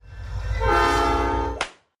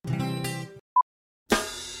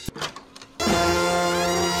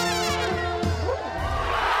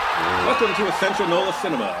Welcome to Essential NOLA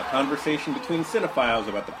Cinema, a conversation between cinephiles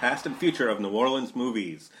about the past and future of New Orleans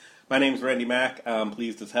movies. My name's Randy Mack. I'm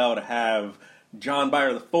pleased as hell to have John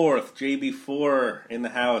Byer IV, JB4, in the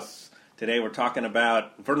house. Today we're talking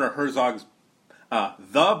about Werner Herzog's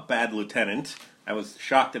The Bad Lieutenant. I was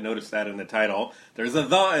shocked to notice that in the title. There's a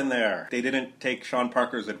 "the" in there. They didn't take Sean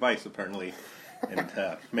Parker's advice, apparently, and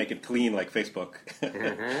make it clean like Facebook.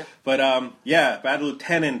 But, Bad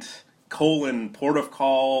Lieutenant, Port of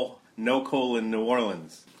Call, no: New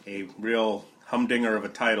Orleans. A real humdinger of a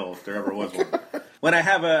title, if there ever was one. When I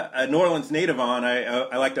have a New Orleans native on,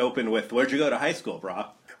 I like to open with, where'd you go to high school, brah?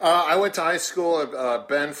 I went to high school at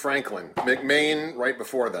Ben Franklin. McMain right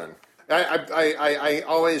before then. I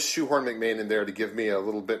always shoehorn McMain in there to give me a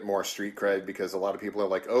little bit more street cred, because a lot of people are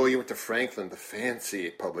like, oh, you went to Franklin, the fancy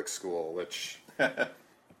public school, which,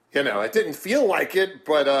 you know, it didn't feel like it,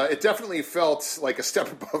 but it definitely felt like a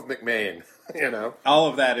step above McMain, you know. All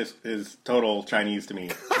of that is total Chinese to me.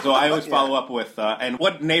 So I always follow up with, and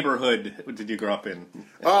what neighborhood did you grow up in?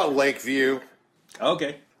 Lakeview.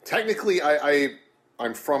 Okay. Technically,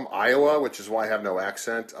 I'm from Iowa, which is why I have no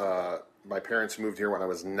accent. My parents moved here when I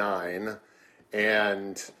was 9,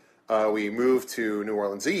 and we moved to New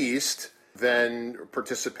Orleans East, then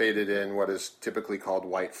participated in what is typically called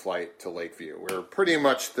white flight to Lakeview. We're pretty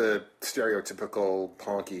much the stereotypical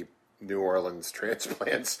honky New Orleans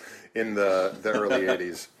transplants in the early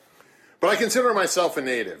 80s. But I consider myself a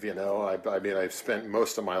native, you know. I mean, I've spent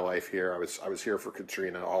most of my life here. I was here for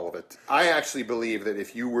Katrina, all of it. I actually believe that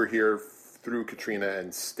if you were here through Katrina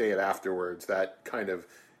and stayed afterwards, that kind of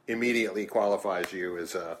immediately qualifies you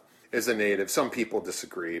as a native. Some people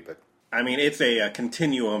disagree, but I mean, it's a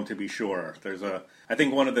continuum, to be sure. I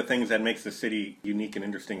think one of the things that makes the city unique and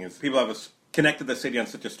interesting is people have connected the city on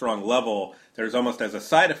such a strong level. There's almost as a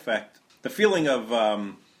side effect the feeling of,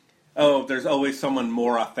 there's always someone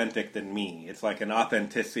more authentic than me. It's like an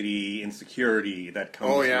authenticity, insecurity that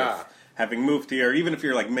comes with having moved here. Even if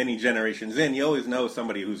you're like many generations in, you always know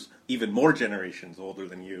somebody who's even more generations older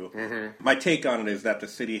than you. Mm-hmm. My take on it is that the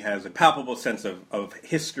city has a palpable sense of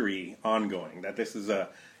history ongoing, that this is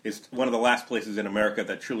one of the last places in America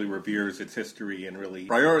that truly reveres its history and really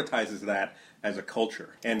prioritizes that as a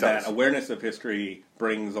culture. And that awareness of history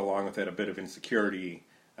brings along with it a bit of insecurity,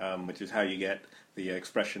 which is how you get the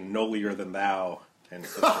expression "nolier than thou." And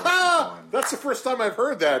so forth and so on. That's the first time I've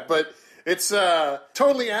heard that, but it's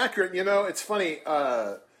totally accurate. You know, it's funny.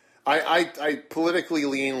 I politically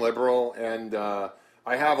lean liberal, and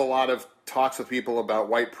I have a lot of talks with people about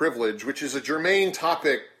white privilege, which is a germane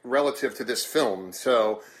topic relative to this film.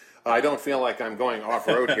 So I don't feel like I'm going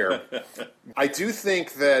off-road here. I do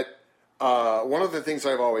think that one of the things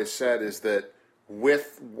I've always said is that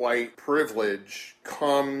with white privilege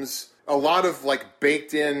comes a lot of like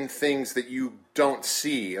baked-in things that you don't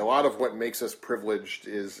see. A lot of what makes us privileged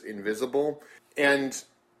is invisible. And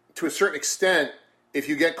to a certain extent, if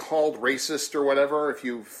you get called racist or whatever, if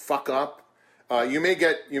you fuck up, you may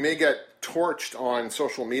get torched on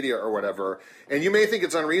social media or whatever, and you may think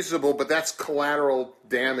it's unreasonable, but that's collateral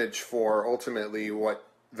damage for ultimately what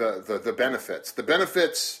the benefits. The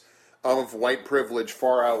benefits of white privilege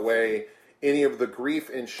far outweigh any of the grief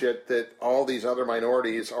and shit that all these other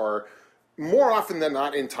minorities are more often than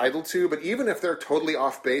not entitled to. But even if they're totally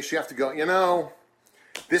off base, you have to go, you know,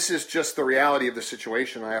 this is just the reality of the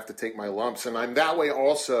situation. I have to take my lumps. And I'm that way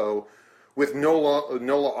also with NOLA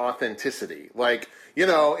authenticity. Like, you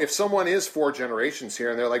know, if someone is 4 generations here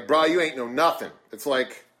and they're like, bro, you ain't know nothing. It's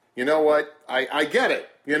like, you know what? I get it.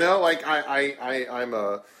 You know, like I'm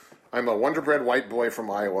a Wonder Bread white boy from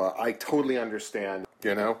Iowa. I totally understand,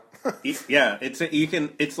 you know? Yeah, it's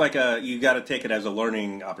like you got to take it as a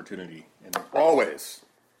learning opportunity. Always.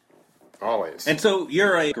 And so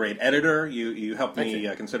you're a great editor. You helped me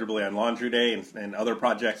considerably on Laundry Day and other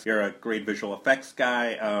projects. You're a great visual effects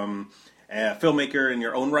guy, a filmmaker in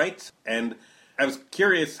your own right. And I was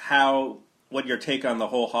curious what your take on the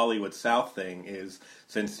whole Hollywood South thing is,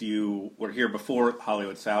 since you were here before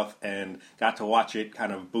Hollywood South and got to watch it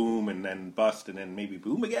kind of boom and then bust and then maybe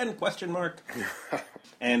boom again, ?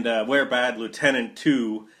 And where Bad Lieutenant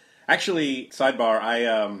 2, actually, sidebar,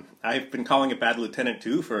 I've been calling it Bad Lieutenant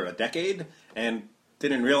 2 for a decade, and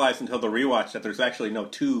didn't realize until the rewatch that there's actually no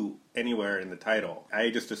 2 anywhere in the title. I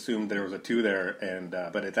just assumed there was a 2 there,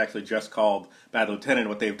 but it's actually just called Bad Lieutenant.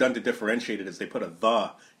 What they've done to differentiate it is they put a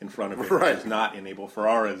 "the" in front of it, which is not in Abel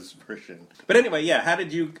Ferrara's version. But anyway, yeah, how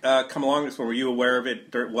did you come along this one? Were you aware of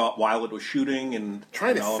it while it was shooting and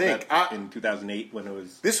all of that in 2008 when it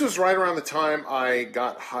was... This was right around the time I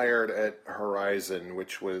got hired at Horizon,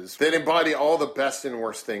 which was... They'd embody all the best and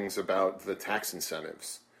worst things about the tax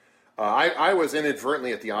incentives. I was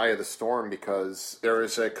inadvertently at the eye of the storm because there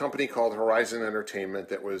was a company called Horizon Entertainment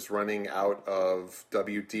that was running out of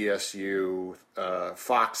WDSU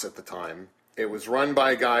Fox at the time. It was run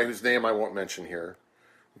by a guy whose name I won't mention here,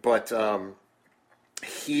 but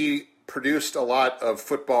he produced a lot of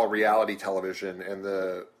football reality television, and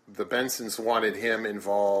the Bensons wanted him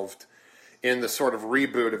involved in the sort of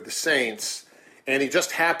reboot of the Saints, and he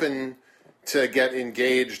just happened to get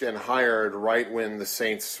engaged and hired right when the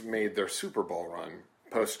Saints made their Super Bowl run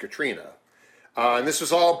post-Katrina. And this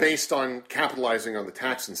was all based on capitalizing on the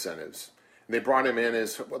tax incentives. And they brought him in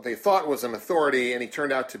as what they thought was an authority, and he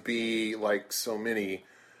turned out to be, like so many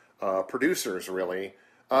producers, really,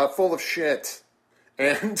 full of shit.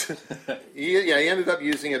 And he ended up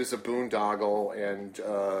using it as a boondoggle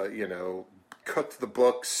and, cooked the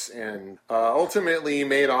books and ultimately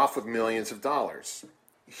made off with millions of dollars.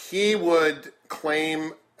 He would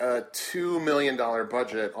claim a $2 million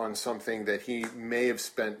budget on something that he may have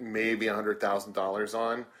spent maybe $100,000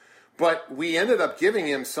 on, but we ended up giving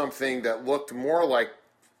him something that looked more like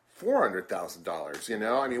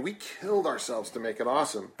 $400,000, I mean, we killed ourselves to make it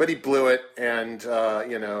awesome. But he blew it, and,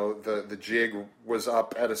 the jig was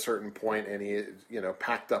up at a certain point, and he,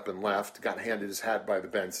 packed up and left, got handed his hat by the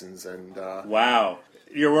Bensons, and... Wow.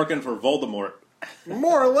 You're working for Voldemort.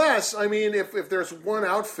 More or less. I mean, if there's one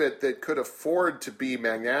outfit that could afford to be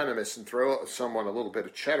magnanimous and throw someone a little bit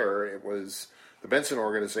of cheddar, it was the Benson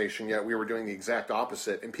organization, yet we were doing the exact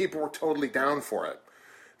opposite, and people were totally down for it.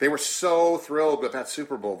 They were so thrilled with that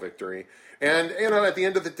Super Bowl victory. And, at the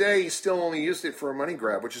end of the day, he still only used it for a money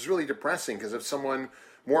grab, which is really depressing, because if someone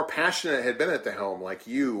more passionate had been at the helm, like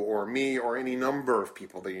you or me or any number of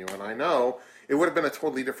people that you and I know, it would have been a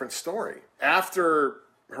totally different story. After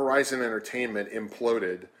Horizon Entertainment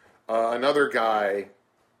imploded, another guy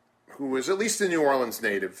who was at least a New Orleans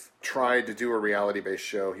native tried to do a reality-based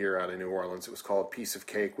show here out of New Orleans. It was called Piece of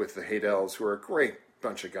Cake with the Haydells, who are a great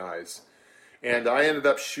bunch of guys. And I ended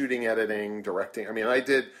up shooting, editing, directing. I mean, I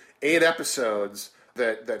did 8 episodes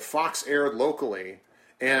that Fox aired locally,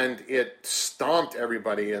 and it stomped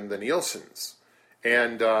everybody in the Nielsen's.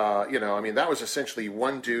 And, that was essentially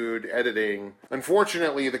one dude editing.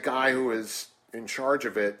 Unfortunately, the guy who was in charge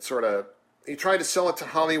of it he tried to sell it to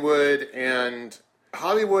Hollywood, and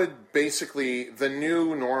Hollywood, basically, the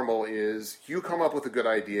new normal is you come up with a good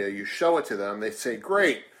idea, you show it to them, they say,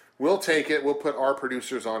 great, we'll take it, we'll put our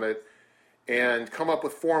producers on it, and come up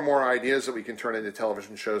with 4 more ideas that we can turn into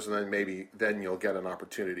television shows, and then you'll get an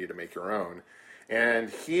opportunity to make your own. And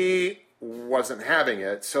he wasn't having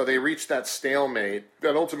it, so they reached that stalemate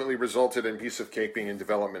that ultimately resulted in Piece of Cake being in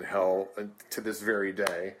development hell to this very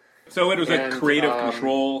day. So it was a creative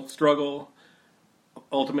control struggle,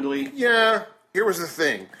 ultimately? Yeah. Here was the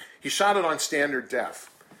thing. He shot it on standard def.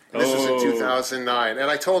 This was in 2009. And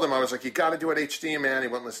I told him, I was like, you got to do it HD, man. He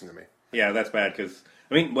wouldn't listen to me. Yeah, that's bad, because,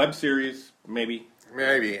 web series, maybe.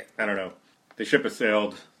 Maybe. I don't know. The ship has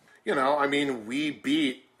sailed. We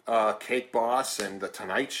beat Cake Boss and The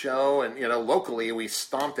Tonight Show, and, locally we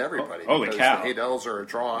stomped everybody. Holy cow. The Haydells are a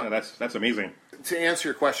draw. Yeah, that's amazing. To answer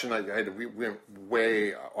your question, we went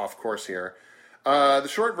way off course here. The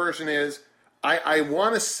short version is, I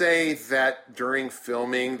want to say that during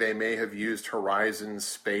filming they may have used Horizon's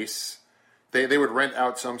space. They would rent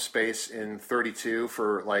out some space in 32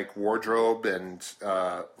 for like wardrobe and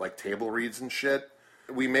like table reads and shit.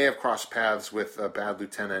 We may have crossed paths with Bad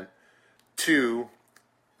Lieutenant 2,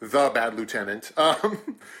 The Bad Lieutenant.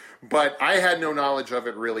 But I had no knowledge of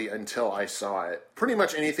it really until I saw it. Pretty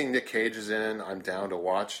much anything Nick Cage is in, I'm down to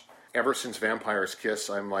watch. Ever since Vampire's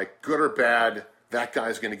Kiss, I'm like, good or bad, that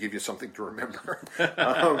guy's going to give you something to remember.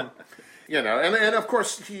 And of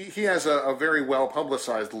course, he has a very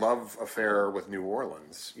well-publicized love affair with New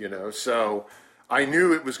Orleans, so I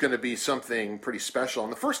knew it was going to be something pretty special.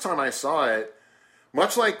 And the first time I saw it,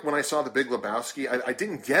 much like when I saw The Big Lebowski, I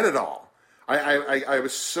didn't get it all. I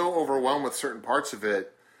was so overwhelmed with certain parts of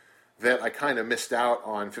it that I kind of missed out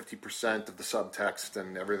on 50% of the subtext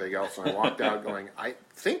and everything else. And I walked out going, I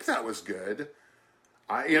think that was good.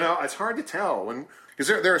 It's hard to tell. Because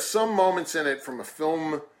there are some moments in it from a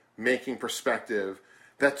film-making perspective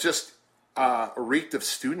that just reeked of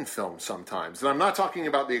student film sometimes. And I'm not talking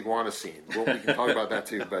about the iguana scene. We can talk about that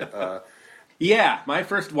too. But yeah, my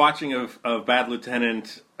first watching of Bad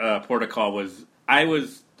Lieutenant Protocol was, I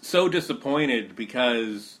was so disappointed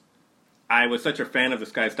because I was such a fan of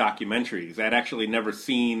this guy's documentaries. I'd actually never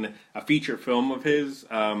seen a feature film of his,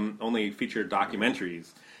 only featured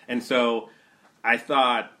documentaries. And so I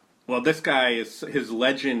thought, well, this guy, his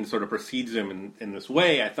legend sort of precedes him in this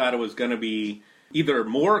way. I thought it was going to be either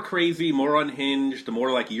more crazy, more unhinged,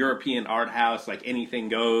 more like European art house, like anything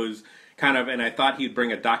goes kind of. And I thought he'd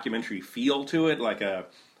bring a documentary feel to it, like a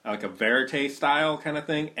verite style kind of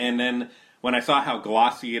thing. And then when I saw how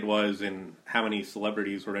glossy it was and how many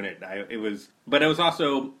celebrities were in it, it was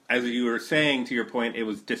also, as you were saying, to your point, it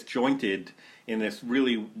was disjointed in this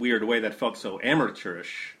really weird way that felt so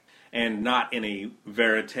amateurish and not in a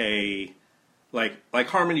verite, like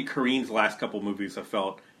Harmony Korine's last couple movies have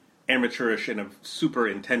felt amateurish in a super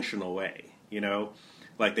intentional way, you know?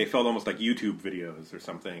 Like they felt almost like YouTube videos or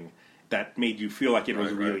something that made you feel like it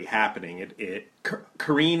was really happening.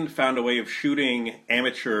 Korine found a way of shooting an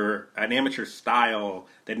amateur style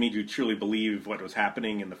that made you truly believe what was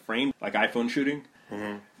happening in the frame, like iPhone shooting.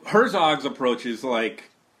 Mm-hmm. Herzog's approach is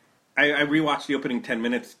like, I rewatched the opening 10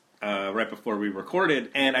 minutes right before we recorded,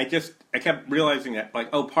 and I kept realizing that,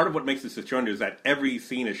 like, part of what makes this disjointed is that every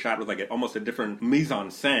scene is shot with, like, almost a different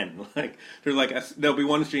mise-en-scène. Like, there'll be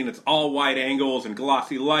one scene that's all wide angles and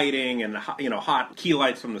glossy lighting and, hot key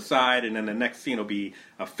lights from the side, and then the next scene will be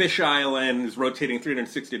a fish island rotating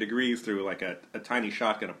 360 degrees through, like, a tiny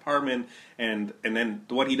shotgun apartment, and then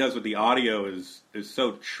what he does with the audio is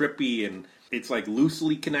so trippy, and it's like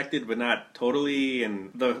loosely connected, but not totally.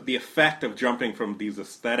 And the effect of jumping from these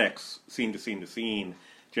aesthetics, scene to scene to scene,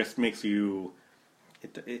 just makes you.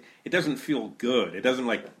 It doesn't feel good. It doesn't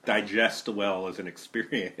like digest well as an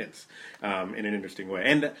experience in an interesting way.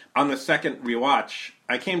 And on the second rewatch,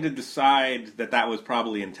 I came to decide that was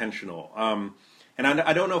probably intentional. And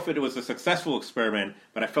I don't know if it was a successful experiment,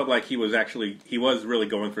 but I felt like he was really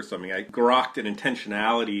going for something. I grokked an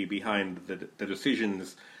intentionality behind the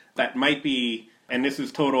decisions that might be, and this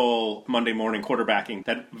is total Monday morning quarterbacking,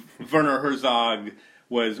 that Werner Herzog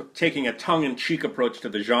was taking a tongue-in-cheek approach to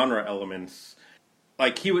the genre elements.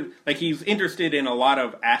 He's interested in a lot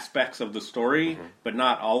of aspects of the story, but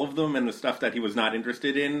not all of them, and the stuff that he was not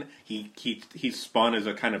interested in, he spun as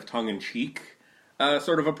a kind of tongue-in-cheek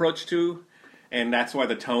sort of approach to, and that's why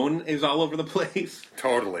the tone is all over the place.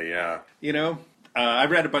 Totally, yeah. You know? I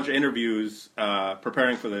read a bunch of interviews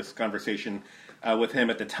preparing for this conversation with him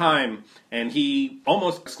at the time, and he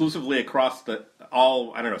almost exclusively across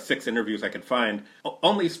 6 interviews I could find,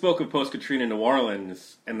 only spoke of post-Katrina New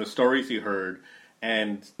Orleans and the stories he heard,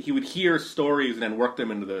 and he would hear stories and then work them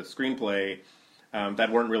into the screenplay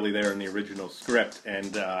that weren't really there in the original script,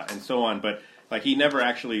 and so on, but like he never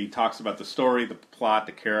actually talks about the story, the plot,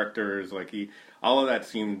 the characters, all of that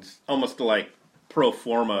seemed almost like pro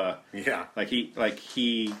forma. Yeah. He's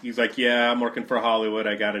like, yeah, I'm working for Hollywood,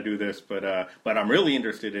 I got to do this, but I'm really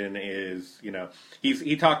interested in is,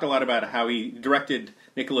 he talked a lot about how he directed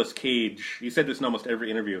Nicolas Cage. He said this in almost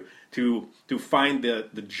every interview to find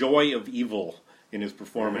the joy of evil in his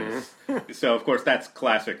performance. Mm-hmm. So of course that's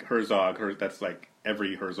classic Herzog. That's like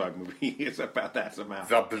every Herzog movie is about that somehow.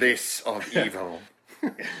 The bliss of evil.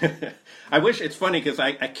 I wish, it's funny because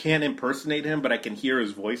I can't impersonate him, but I can hear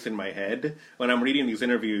his voice in my head when I'm reading these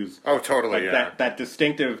interviews. Oh, totally, yeah. That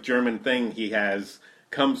distinctive German thing he has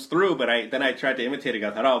comes through, but then I tried to imitate it.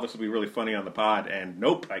 I thought, this will be really funny on the pod, and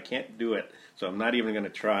nope, I can't do it. So I'm not even going to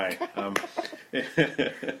try.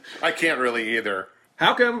 I can't really either.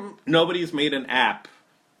 How come nobody's made an app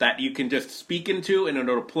that you can just speak into and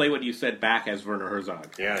it'll play what you said back as Werner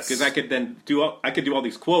Herzog? Yes. Because I could then do all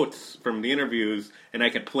these quotes from the interviews and I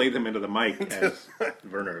could play them into the mic as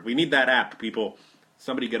Werner. We need that app, people.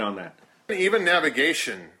 Somebody get on that. Even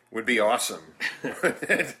navigation would be awesome.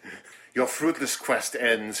 Your fruitless quest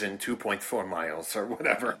ends in 2.4 miles or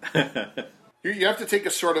whatever. You have to take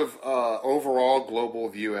a sort of overall global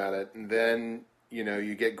view at it, and then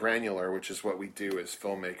you get granular, which is what we do as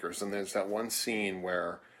filmmakers. And there's that one scene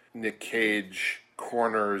where Nick Cage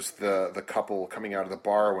corners the couple coming out of the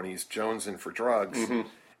bar when he's jonesing for drugs, mm-hmm.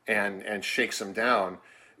 and shakes them down.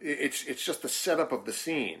 It's just the setup of the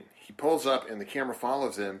scene. He pulls up and the camera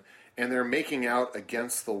follows him, and they're making out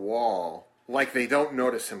against the wall like they don't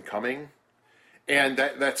notice him coming. And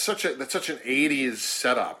that's such an 80s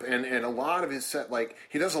setup. And a lot of his set, like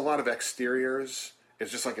he does a lot of exteriors.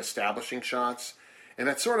 It's just like establishing shots. And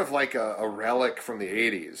that's sort of like a relic from the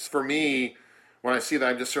 80s. For me, when I see that,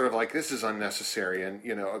 I'm just sort of like, this is unnecessary. And,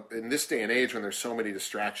 in this day and age when there's so many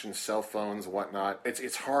distractions, cell phones, whatnot,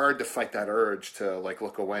 it's hard to fight that urge to,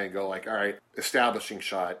 look away and go, all right, establishing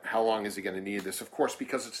shot, how long is he going to need this? Of course,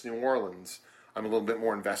 because it's New Orleans, I'm a little bit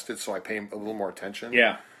more invested, so I pay a little more attention.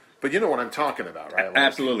 Yeah. But you know what I'm talking about, right?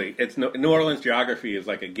 Absolutely. It's New Orleans geography is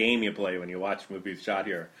like a game you play when you watch movies shot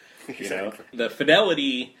here. Exactly. The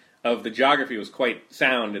fidelity of the geography was quite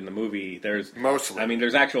sound in the movie. There's mostly. I mean,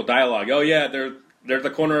 there's actual dialogue. Oh yeah, there's a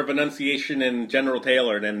corner of Annunciation and General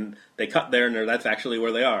Taylor, and then they cut there, and that's actually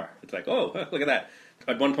where they are. It's like, oh, look at that.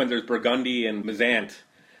 At one point, there's Burgundy and Mazant,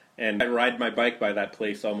 and I ride my bike by that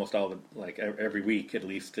place almost every week at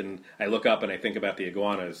least, and I look up and I think about the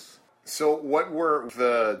iguanas. So what were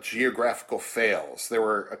the geographical fails? There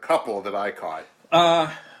were a couple that I caught.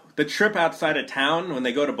 The trip outside of town when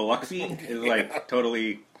they go to Biloxi is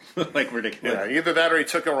totally ridiculous. Yeah, either that or he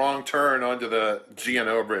took a wrong turn onto the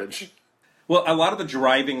G&O Bridge. Well, a lot of the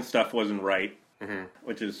driving stuff wasn't right,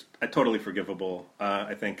 which is totally forgivable,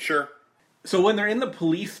 I think. Sure. So when they're in the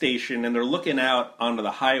police station and they're looking out onto the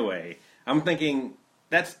highway, I'm thinking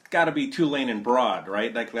that's got to be 2-lane and broad,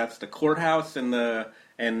 right? Like that's the courthouse and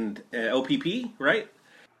OPP, right?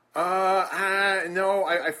 No,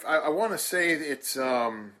 I want to say it's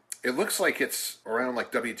it looks like it's around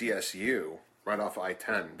like WDSU right off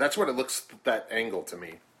I-10. That's what it looks that angle to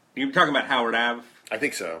me. You're talking about Howard Ave? I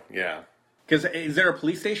think so. Yeah. Because is there a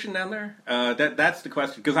police station down there? That's the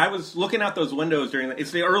question. Because I was looking out those windows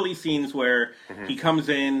it's the early scenes where he comes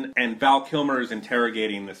in and Val Kilmer is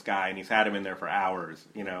interrogating this guy, and he's had him in there for hours,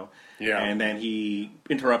 Yeah. And then he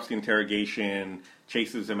interrupts the interrogation,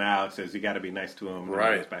 chases him out, says you got to be nice to him, and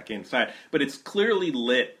goes back inside. But it's clearly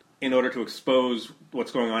lit in order to expose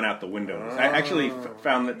what's going on out the windows. I actually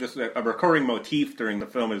found that this a recurring motif during the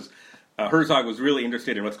film is. Herzog was really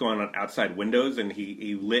interested in what's going on outside windows, and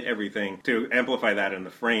he lit everything to amplify that in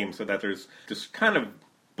the frame so that there's just kind of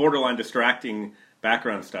borderline distracting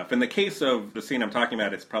background stuff. In the case of the scene I'm talking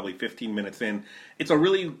about, it's probably 15 minutes in. It's a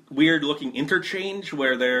really weird-looking interchange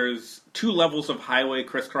where there's 2 levels of highway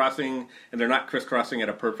crisscrossing, and they're not crisscrossing at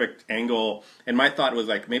a perfect angle. And my thought was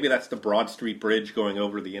maybe that's the Broad Street Bridge going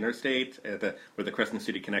over the interstate where the Crescent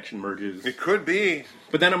City connection merges. It could be.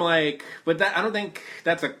 But then I'm I don't think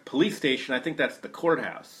that's a police station. I think that's the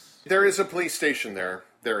courthouse. There is a police station there.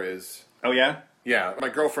 There is. Oh, yeah? Yeah, my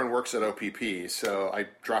girlfriend works at OPP, so I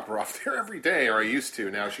drop her off there every day, or I used to.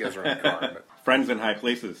 Now she has her own car. But. Friends in high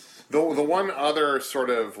places. The one other sort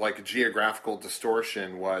of geographical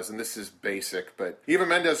distortion was, and this is basic, but Eva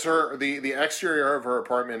Mendes, the exterior of her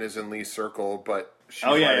apartment is in Lee Circle, but she's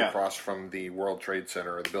across from the World Trade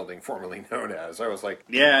Center, or the building formerly known as. I was like...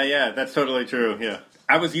 Yeah, that's totally true, yeah.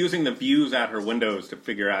 I was using the views out her windows to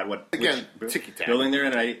figure out which building they're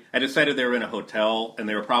in. I decided they were in a hotel, and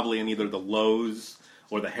they were probably in either the Lowe's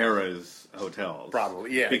or the Harrah's hotels.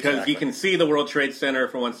 Probably, yeah. Because you can see the World Trade Center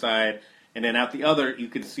from one side, and then out the other, you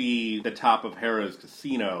could see the top of Harrah's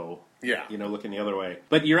casino. Yeah. Looking the other way.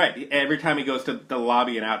 But you're right. Every time he goes to the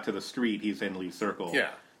lobby and out to the street, he's in Lee Circle. Yeah.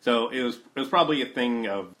 So it was probably a thing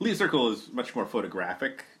of... Lee Circle is much more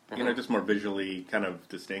photographic, just more visually kind of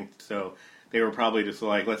distinct. So... They were probably just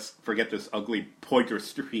let's forget this ugly Pointer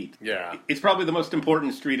Street. Yeah. It's probably the most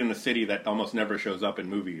important street in the city that almost never shows up in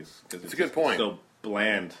movies. It's a good point. So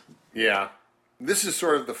bland. Yeah. This is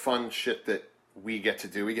sort of the fun shit that we get to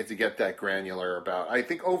do. We get to get that granular about. I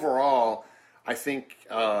think overall,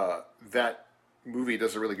 that movie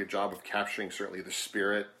does a really good job of capturing certainly the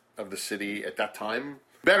spirit of the city at that time.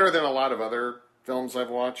 Better than a lot of other films I've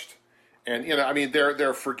watched. And,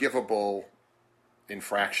 they're forgivable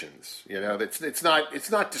infractions. It's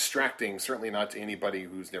not distracting, certainly not to anybody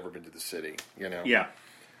who's never been to the city. Yeah,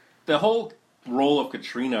 the whole role of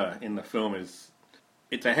Katrina in the film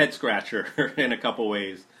it's a head scratcher in a couple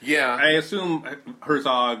ways. Yeah, I assume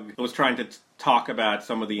Herzog was trying to talk about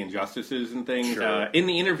some of the injustices and things. Sure. In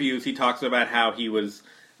the interviews, he talks about how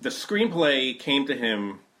the screenplay came to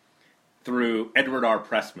him through Edward R.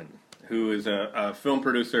 Pressman, who is a film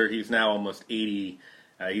producer. He's now almost 80.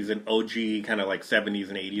 He's an OG, kind of 70s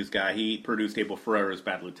and 80s guy. He produced Abel Ferrara's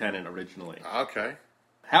Bad Lieutenant originally. Okay.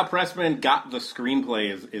 How Pressman got the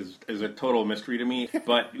screenplay is a total mystery to me.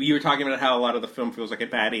 But you were talking about how a lot of the film feels like a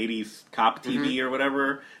bad 80s cop TV or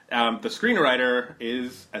whatever. The screenwriter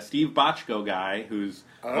is a Steve Bochco guy who's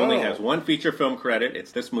only has one feature film credit.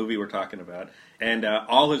 It's this movie we're talking about. And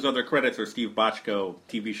all his other credits are Steve Bochco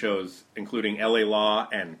TV shows, including L.A. Law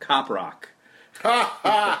and Cop Rock.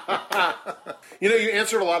 You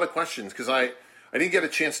answered a lot of questions because I didn't get a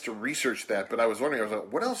chance to research that, but I was wondering,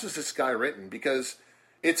 what else has this guy written? Because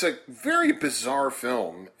it's a very bizarre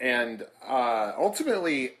film, and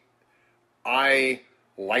ultimately, I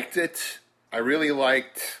liked it. I really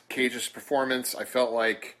liked Cage's performance. I felt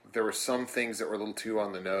like there were some things that were a little too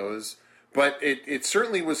on the nose, but it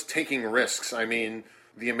certainly was taking risks.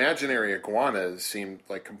 The imaginary iguanas seemed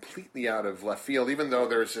completely out of left field, even though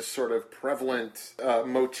there's this sort of prevalent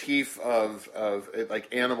motif of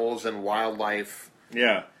animals and wildlife.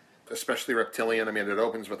 Yeah. Especially reptilian. It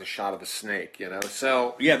opens with a shot of a snake,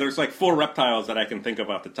 So... Yeah, there's 4 reptiles that I can think of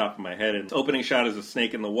off the top of my head. And the opening shot is a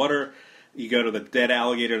snake in the water. You go to the dead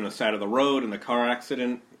alligator on the side of the road in the car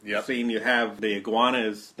accident scene. You have the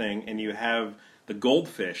iguanas thing, and you have the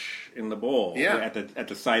goldfish in the bowl at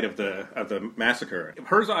the site of the massacre.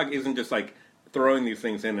 Herzog isn't just like throwing these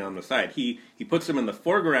things in on the side. He puts them in the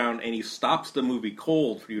foreground, and he stops the movie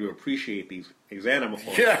cold for you to appreciate these animals.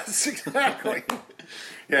 Yes, exactly.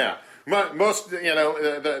 Yeah. Most,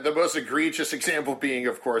 the most egregious example being,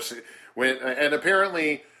 of course, and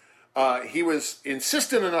apparently he was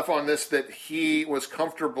insistent enough on this that he was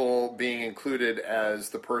comfortable being included as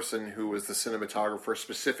the person who was the cinematographer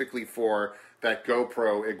specifically for that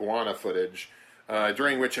GoPro iguana footage,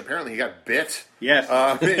 during which apparently he got bit. Yes.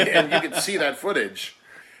 And you can see that footage.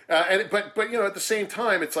 But at the same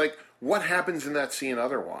time, it's like, what happens in that scene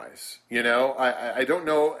otherwise? I don't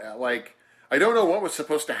know, I don't know what was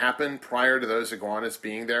supposed to happen prior to those iguanas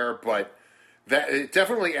being there, but that it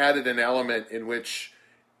definitely added an element in which,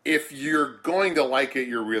 if you're going to like it,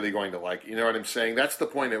 you're really going to like it. You know what I'm saying? That's the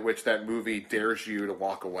point at which that movie dares you to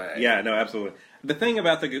walk away. Yeah, no, absolutely. The thing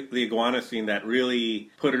about the iguana scene that really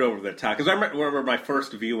put it over the top, because I remember my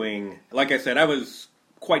first viewing, like I said, I was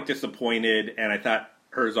quite disappointed, and I thought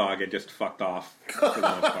Herzog had just fucked off for the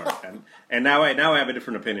most part. And now I have a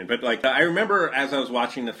different opinion. But I remember as I was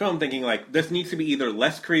watching the film thinking this needs to be either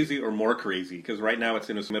less crazy or more crazy, because right now it's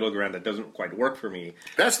in this middle ground that doesn't quite work for me.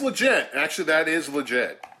 That's legit. Actually, that is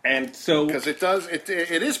legit. And so, because it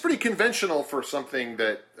is pretty conventional for something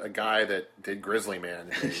that a guy that did Grizzly Man,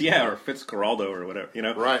 or Fitzcarraldo or whatever,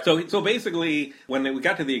 Right. So basically, when we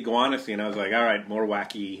got to the iguana scene, I was like, all right, more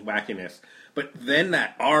wackiness. But then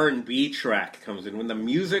that R&B track comes in. When the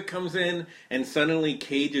music comes in, and suddenly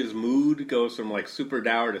Cage's mood goes from super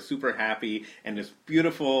dour to super happy, and this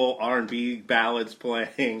beautiful R&B ballads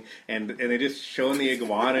playing, and they just showing the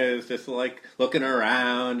iguanas just looking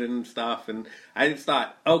around and stuff. And I just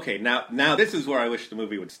thought, okay, now this is where I wish the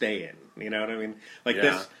movie would stay in. You know what I mean?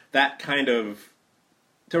 That kind of,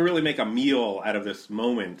 to really make a meal out of this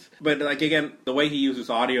moment. But again, the way he uses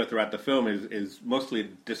audio throughout the film is mostly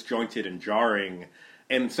disjointed and jarring.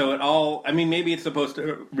 And so maybe it's supposed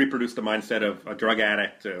to reproduce the mindset of a drug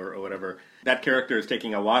addict or whatever. That character is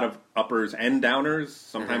taking a lot of uppers and downers,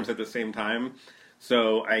 sometimes at the same time.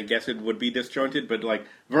 So I guess it would be disjointed, but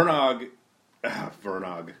Herzog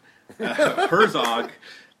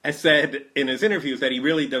has said in his interviews that he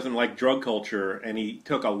really doesn't like drug culture, and he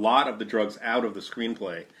took a lot of the drugs out of the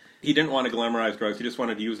screenplay. He didn't want to glamorize drugs, he just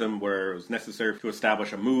wanted to use them where it was necessary to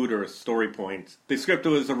establish a mood or a story point. The script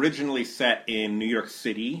was originally set in New York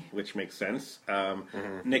City, which makes sense.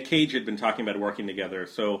 Nick Cage had been talking about working together,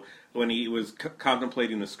 so when he was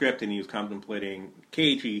contemplating the script and he was contemplating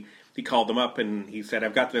Cage, he called them up and he said,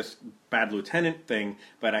 I've got this Bad Lieutenant thing,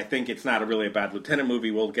 but I think it's not really a Bad Lieutenant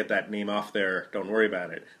movie. We'll get that name off there. Don't worry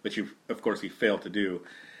about it. Which, of course, he failed to do.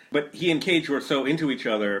 But he and Cage were so into each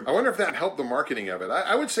other. I wonder if that helped the marketing of it.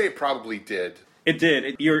 I would say it probably did. It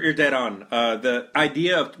did. You're dead on. The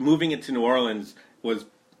idea of moving it to New Orleans was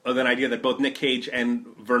an idea that both Nick Cage and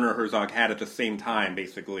Werner Herzog had at the same time,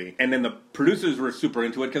 basically. And then the producers were super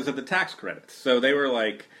into it because of the tax credits. So they were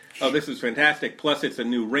like, oh, this is fantastic. Plus, it's a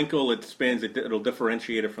new wrinkle. It spins. It'll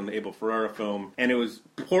differentiate it from the Abel Ferrara film. And it was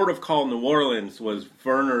Port of Call New Orleans was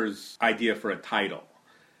Werner's idea for a title.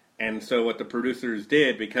 And so what the producers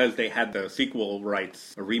did, because they had the sequel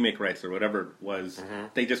rights, or remake rights, or whatever it was,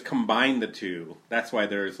 they just combined the two. That's why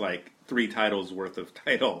there's 3 titles worth of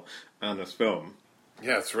title on this film.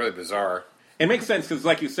 Yeah, it's really bizarre. It makes sense because,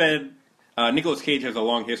 like you said, Nicolas Cage has a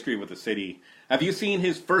long history with the city. Have you seen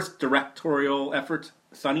his first directorial effort,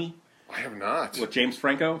 Sonny? I have not. With James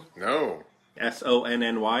Franco? No.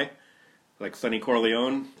 Sonny, like Sonny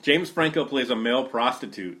Corleone. James Franco plays a male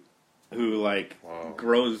prostitute who,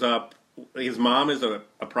 grows up. His mom is a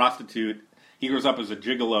prostitute. He grows up as a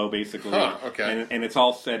gigolo, basically. Huh, okay. And it's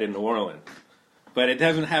all set in New Orleans. But it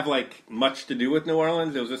doesn't have, much to do with New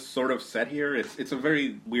Orleans. It was just sort of set here. It's a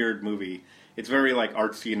very weird movie. It's very,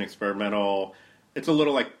 artsy and experimental. It's a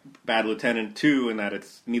little like Bad Lieutenant 2 in that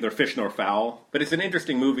it's neither fish nor fowl. But it's an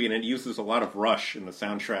interesting movie, and it uses a lot of Rush in the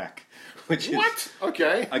soundtrack. Which is, what?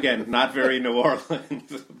 Okay. Again, not very New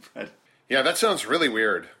Orleans. But yeah, that sounds really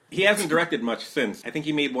weird. He hasn't directed much since. I think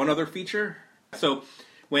he made one other feature. So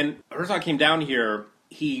when Herzog came down here,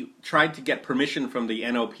 he tried to get permission from the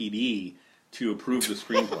NOPD to approve the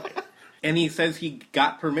screenplay. And he says he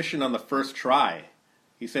got permission on the first try.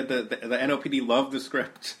 He said that the NOPD loved the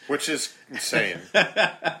script. Which is insane.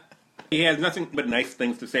 He has nothing but nice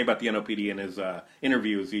things to say about the NOPD in his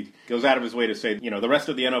interviews. He goes out of his way to say, the rest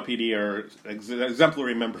of the NOPD are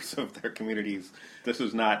exemplary members of their communities. This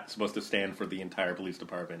is not supposed to stand for the entire police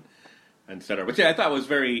department, etc. Which I thought was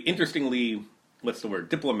very interestingly,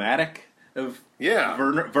 diplomatic. of Yeah.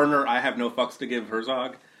 Werner, I have no fucks to give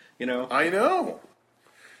Herzog, you know? I know.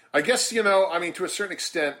 I guess, you know, I mean, to a certain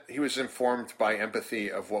extent, he was informed by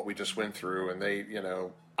empathy of what we just went through, and they, you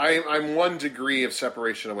know, I'm 1 degree of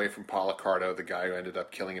separation away from Policardo, the guy who ended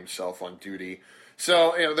up killing himself on duty.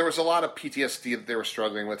 So, you know, there was a lot of PTSD that they were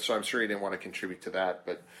struggling with, so I'm sure he didn't want to contribute to that.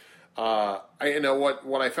 But, you know,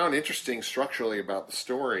 what I found interesting structurally about the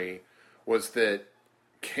story was that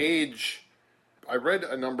Cage, I read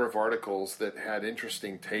a number of articles that had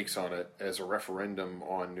interesting takes on it as a referendum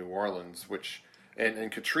on New Orleans, which,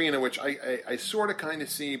 and Katrina, which I sort of kind of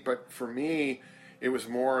see, but for me, it was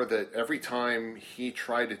more that every time he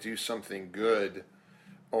tried to do something good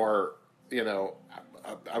or, you know,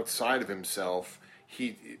 outside of himself,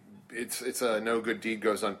 it's a no good deed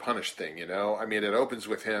goes unpunished thing, you know? I mean, it opens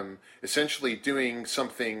with him essentially doing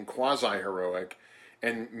something quasi-heroic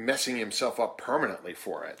and messing himself up permanently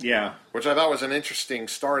for it. Yeah. Which I thought was an interesting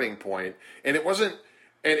starting point. And it wasn't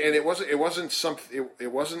it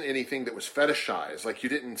wasn't anything that was fetishized. Like, you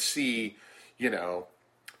didn't see, you know,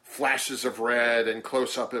 flashes of red and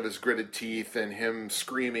close up of his gritted teeth and him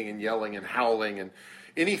screaming and yelling and howling and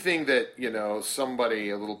anything that, you know, somebody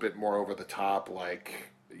a little bit more over the top, like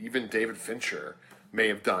even David Fincher may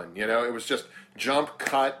have done. You know, it was just jump,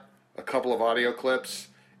 cut, a couple of audio clips,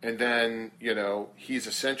 and then, you know, he's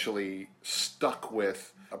essentially stuck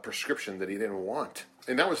with a prescription that he didn't want.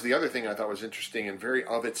 And that was the other thing I thought was interesting and very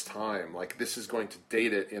of its time. Like, this is going to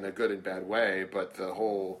date it in a good and bad way, but the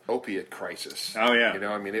whole opiate crisis. Oh, yeah. You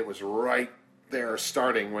know, I mean, it was right there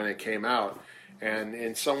starting when it came out. And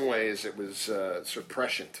in some ways, it was sort of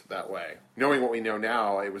prescient that way. Knowing what we know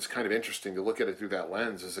now, it was kind of interesting to look at it through that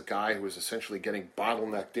lens as a guy who was essentially getting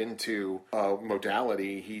bottlenecked into a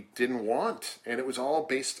modality he didn't want. And it was all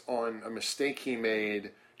based on a mistake he made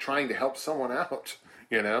trying to help someone out,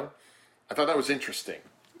 you know? I thought that was interesting.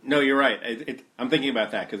 No, you're right. I'm thinking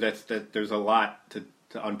about that because there's a lot to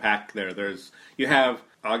unpack there. You have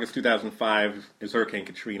August 2005 is Hurricane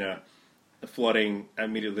Katrina, the flooding,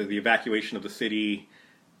 immediately the evacuation of the city.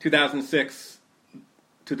 2006,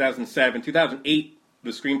 2007, 2008, the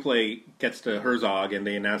screenplay gets to Herzog and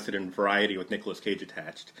they announced it in Variety with Nicolas Cage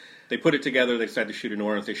attached. They put it together, they decided to shoot in New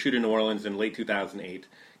Orleans. They shoot in New Orleans in late 2008.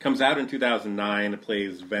 Comes out in 2009, it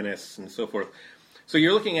plays Venice and so forth. So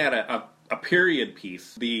you're looking at a period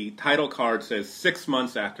piece. The title card says 6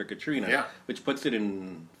 months after Katrina, which puts it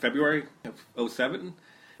in February of 2007.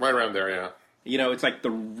 Right around there, yeah. You know, it's like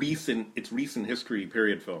recent history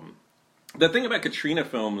period film. The thing about Katrina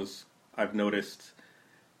films, I've noticed,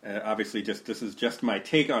 obviously this is just my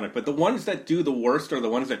take on it, but the ones that do the worst are the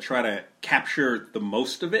ones that try to capture the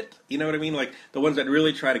most of it. You know what I mean? Like, the ones that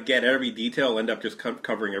really try to get every detail end up just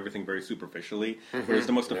covering everything very superficially, whereas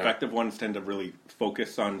the most effective ones tend to really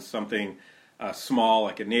focus on something small,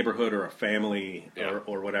 like a neighborhood or a family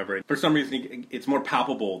or whatever. For some reason, it's more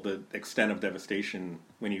palpable, the extent of devastation,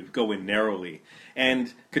 when you go in narrowly.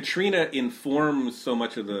 And Katrina informs so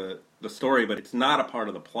much of the story, but it's not a part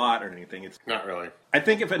of the plot or anything. It's not really. I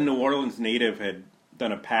think if a New Orleans native had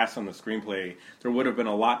done a pass on the screenplay, there would have been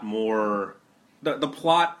a lot more. The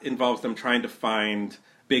plot involves them trying to find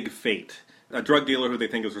Big Fate, a drug dealer who they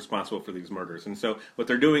think is responsible for these murders. And so what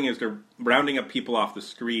they're doing is they're rounding up people off the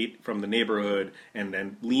street from the neighborhood and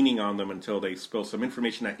then leaning on them until they spill some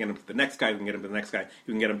information that can get them to the next guy, who can get them to the next guy,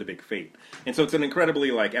 who can get them to Big Fate. And so it's an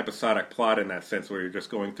incredibly, like, episodic plot in that sense, where you're just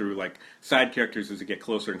going through, like, side characters as you get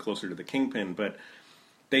closer and closer to the kingpin. But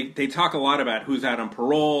they talk a lot about who's out on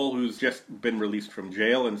parole, who's just been released from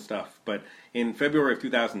jail and stuff. But in February of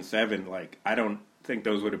 2007, like, I don't think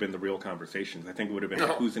those would have been the real conversations. I think it would have been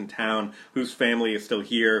like, who's in town, whose family is still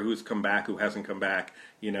here, who's come back, who hasn't come back,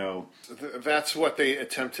 you know. That's what they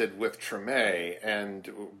attempted with Treme, and,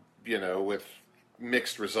 you know, with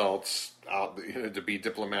mixed results, to be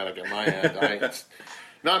diplomatic at my end. It's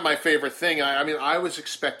not my favorite thing. I mean, I was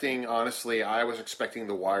expecting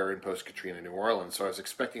The Wire in post-Katrina New Orleans, so I was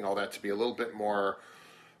expecting all that to be a little bit more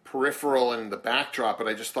peripheral in the backdrop, but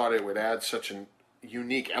I just thought it would add such an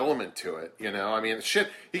unique element to it, you know? I mean,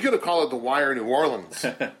 shit, he could have called it The Wire New Orleans,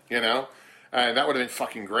 you know? That would have been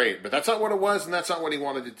fucking great. But that's not what it was, and that's not what he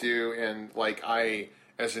wanted to do. And, like, I,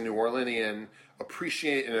 as a New Orleanian,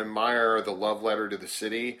 appreciate and admire the love letter to the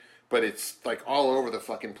city, but it's, like, all over the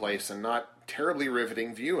fucking place and not terribly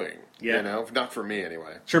riveting viewing, you know? Not for me,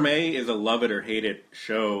 anyway. Treme is a love it or hate it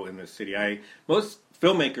show in the city. Most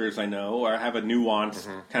filmmakers I know have a nuanced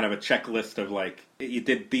kind of a checklist of, like, it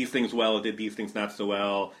did these things well, it did these things not so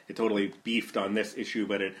well, it totally beefed on this issue,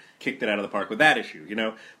 but it kicked it out of the park with that issue, you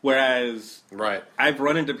know? Whereas I've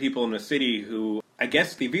run into people in the city who, I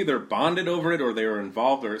guess they've either bonded over it or they were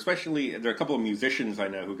involved, or especially, there are a couple of musicians I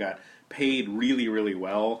know who got paid really, really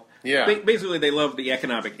well. Yeah. Basically, they love the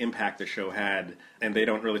economic impact the show had, and they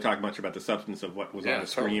don't really talk much about the substance of what was on the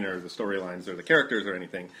screen or the storylines or the characters or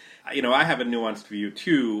anything. You know, I have a nuanced view,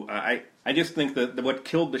 too. I just think that what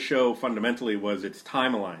killed the show fundamentally was its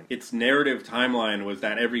timeline. Its narrative timeline was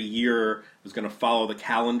that every year was going to follow the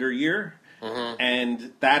calendar year,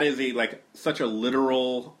 and that is such a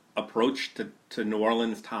literal approach to New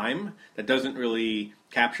Orleans time that doesn't really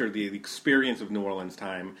capture the experience of New Orleans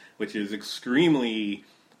time, which is extremely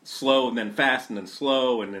slow and then fast and then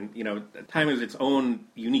slow, and then, you know, time is its own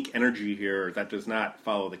unique energy here that does not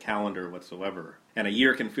follow the calendar whatsoever. And a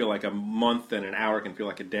year can feel like a month, and an hour can feel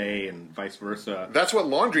like a day, and vice versa. That's what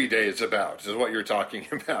Laundry Day is about, is what you're talking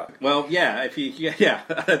about. Well, yeah,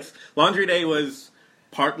 Laundry Day was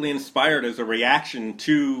partly inspired as a reaction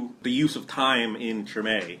to the use of time in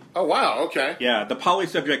Treme. Oh, wow, okay. Yeah, the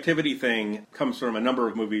polysubjectivity thing comes from a number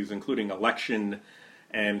of movies, including Election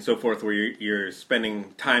and so forth, where you're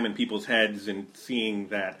spending time in people's heads and seeing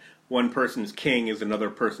that one person's king is another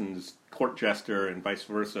person's court jester and vice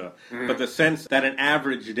versa. But the sense that an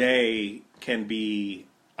average day can be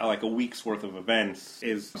like a week's worth of events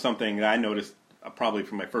is something that I noticed probably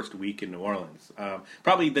from my first week in New Orleans.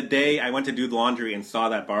 Probably the day I went to do the laundry and saw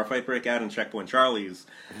that bar fight break out in Checkpoint Charlie's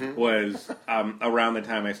was around the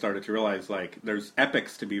time I started to realize, like, there's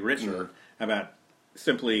epics to be written about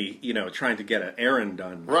simply, you know, trying to get an errand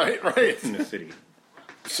done right in the city.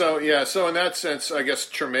 So in that sense, I guess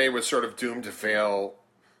Treme was sort of doomed to fail,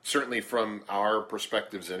 certainly from our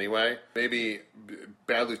perspectives anyway. Maybe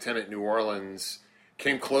Bad Lieutenant New Orleans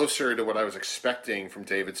came closer to what I was expecting from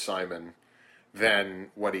David Simon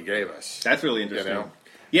than what he gave us. That's really interesting. You know?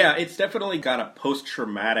 Yeah, it's definitely got a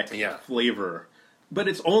post-traumatic flavor. But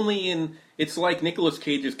it's like Nicolas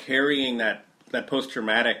Cage is carrying that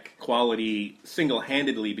post-traumatic quality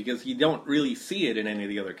single-handedly, because you don't really see it in any of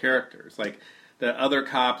the other characters. Like, the other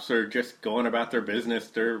cops are just going about their business.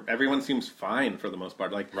 Everyone seems fine for the most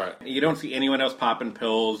part. Like, you don't see anyone else popping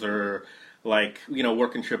pills or, like, you know,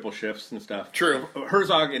 working triple shifts and stuff. True.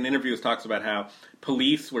 Herzog in interviews talks about how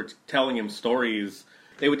police were telling him stories.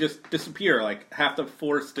 They would just disappear, like half the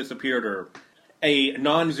force disappeared, or a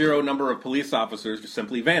non-zero number of police officers just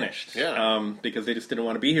simply vanished because they just didn't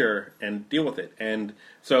want to be here and deal with it. And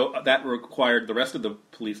so that required the rest of the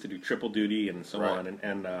police to do triple duty and so on,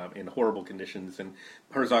 and in horrible conditions. And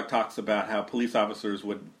Herzog talks about how police officers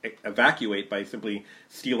would evacuate by simply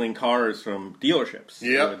stealing cars from dealerships.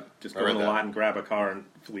 Yeah, would just go in the lot and grab a car and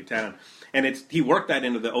leave town. And he worked that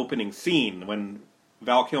into the opening scene when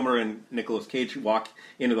Val Kilmer and Nicolas Cage walk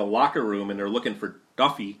into the locker room and they're looking for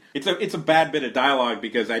Duffy. It's a bad bit of dialogue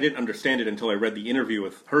because I didn't understand it until I read the interview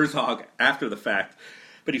with Herzog after the fact.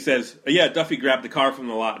 But he says, yeah, Duffy grabbed the car from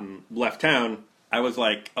the lot and left town. I was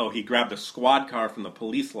like, oh, he grabbed a squad car from the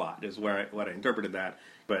police lot is what I interpreted that.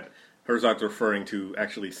 But Herzog's referring to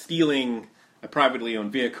actually stealing a privately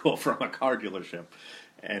owned vehicle from a car dealership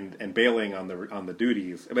and bailing on the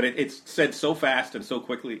duties. But it's said so fast and so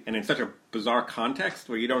quickly and in such a bizarre context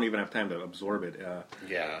where you don't even have time to absorb it.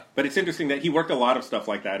 But it's interesting that he worked a lot of stuff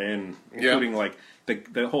like that in, including like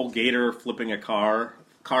the whole Gator flipping a car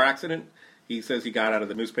accident. He says he got out of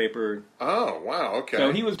the newspaper. Oh, wow, okay.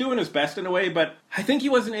 So he was doing his best in a way, but I think he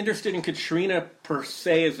wasn't interested in Katrina per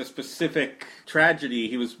se as a specific tragedy.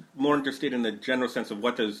 He was more interested in the general sense of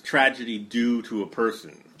what does tragedy do to a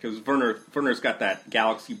person. Because Werner's got that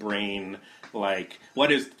galaxy brain, like,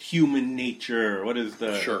 what is human nature? What is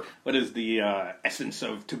the essence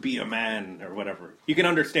of to be a man, or whatever? You can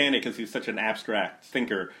understand it because he's such an abstract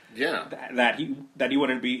thinker. Yeah. That he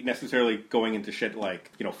wouldn't be necessarily going into shit like,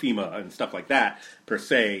 you know, FEMA and stuff like that, per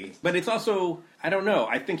se. But it's also, I don't know,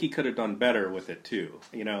 I think he could have done better with it, too.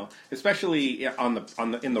 You know, especially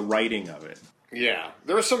in the writing of it. Yeah.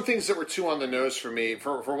 There were some things that were too on the nose for me.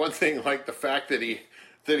 For one thing, like the fact that he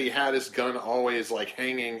had his gun always, like,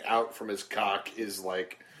 hanging out from his cock is,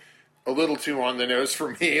 like, a little too on the nose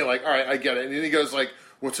for me. Like, all right, I get it. And then he goes, like,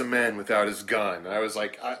 what's a man without his gun? I was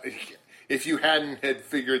like, if you had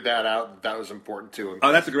figured that out, that was important to him.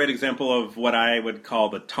 Oh, that's a great example of what I would call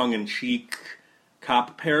the tongue-in-cheek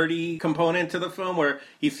cop parody component to the film, where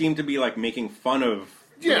he seemed to be, like, making fun of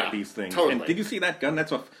these things. Totally. And did you see that gun?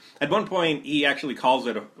 That's what... At one point, he actually calls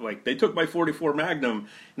it, like, they took my .44 Magnum.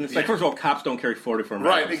 And it's like, first of all, cops don't carry .44 Magnum.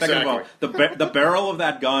 Right, exactly. Second of all, the barrel of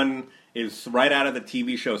that gun is right out of the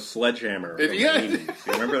TV show Sledgehammer. You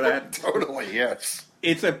remember that? Totally, yes.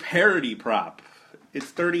 It's a parody prop.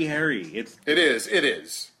 It's Dirty Harry. It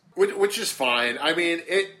is. Which is fine. I mean,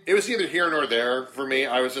 it was neither here nor there for me.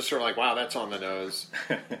 I was just sort of like, wow, that's on the nose.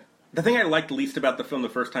 The thing I liked least about the film the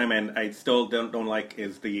first time, and I still don't like,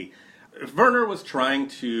 is the If Werner was trying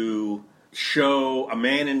to show a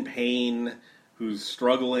man in pain who's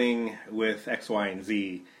struggling with X, Y, and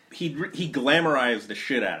Z, he glamorized the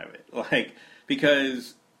shit out of it. Like,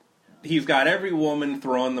 because he's got every woman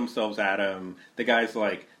throwing themselves at him. The guy's,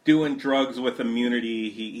 like, doing drugs with immunity.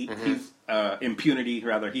 He's impunity,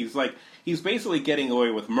 rather. He's basically getting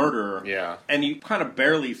away with murder. Yeah. And you kind of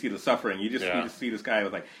barely see the suffering. You just see this guy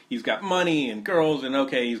with, like, he's got money and girls, and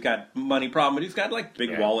okay, he's got money problem, but he's got, like,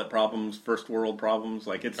 big wallet problems, first world problems.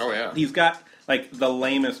 Like, it's... Oh, yeah. He's got, like, the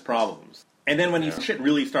lamest problems. And then when shit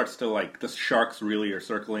really starts to, like, the sharks really are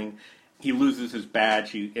circling, he loses his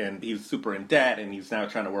badge, and he's super in debt, and he's now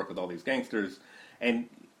trying to work with all these gangsters, and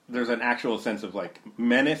there's an actual sense of, like,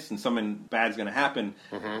 menace and something bad's going to happen.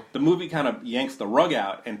 Mm-hmm. The movie kind of yanks the rug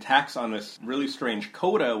out and tacks on this really strange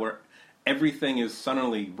coda where everything is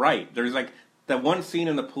suddenly right. There's, like, that one scene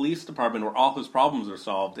in the police department where all his problems are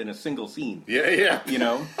solved in a single scene. Yeah. You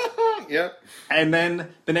know? Yeah. And then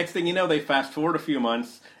the next thing you know, they fast forward a few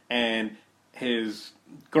months, and his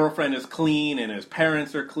girlfriend is clean, and his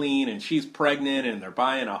parents are clean, and she's pregnant, and they're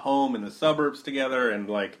buying a home in the suburbs together, and,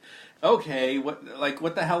 like, okay, what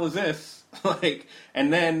the hell is this? Like,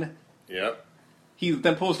 and then he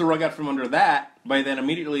then pulls the rug out from under that by then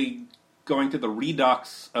immediately going to the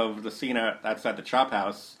redux of the scene outside the chop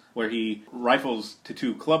house where he rifles to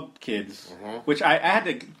two club kids, which I had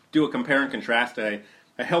to do a compare and contrast. I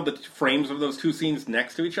held the frames of those two scenes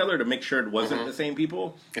next to each other to make sure it wasn't the same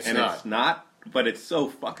people. It's not, but it's so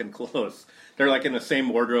fucking close. They're, like, in the same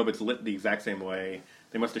wardrobe. It's lit the exact same way.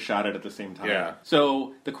 They must have shot it at the same time. Yeah.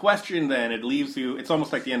 So the question then, it leaves you, it's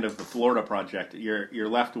almost like the end of the Florida Project. You're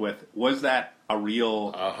left with, was that a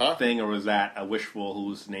real thing, or was that a wishful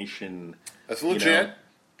hallucination? That's legit.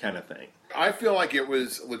 Kind of thing. I feel like it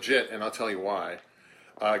was legit, and I'll tell you why.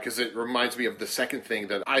 Because it reminds me of the second thing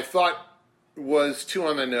that I thought was too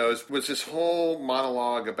on the nose, was this whole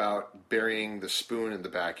monologue about burying the spoon in the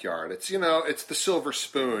backyard. It's, it's the silver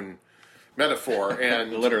spoon metaphor,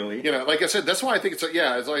 and literally, like I said, that's why I think it's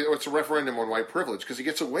a referendum on white privilege, because he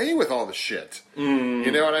gets away with all the shit.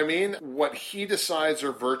 You know what I mean? What he decides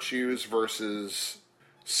are virtues versus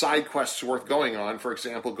side quests worth going on. For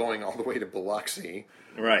example, going all the way to Biloxi,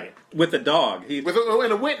 right, with a dog, and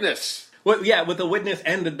a witness. Well, yeah, with a witness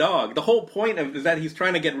and a dog. The whole point is that he's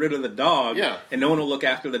trying to get rid of the dog, and no one will look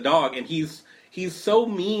after the dog, and he's so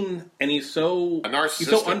mean, and he's so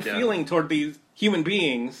unfeeling toward these human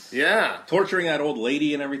beings. Yeah. Torturing that old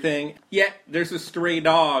lady and everything. Yet there's a stray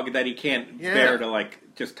dog that he can't bear to, like,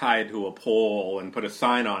 just tie it to a pole and put a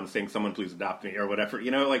sign on saying, "Someone please adopt me," or whatever.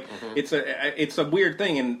 It's a weird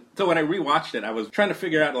thing. And so when I rewatched it, I was trying to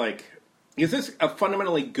figure out, like, is this a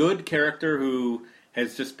fundamentally good character who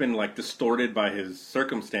has just been, like, distorted by his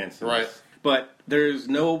circumstances? Right. But there's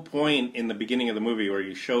no point in the beginning of the movie where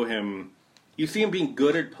you see him being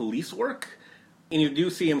good at police work, and you do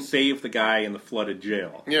see him save the guy in the flooded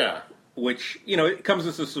jail. Yeah. Which, it comes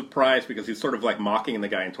as a surprise because he's sort of, like, mocking the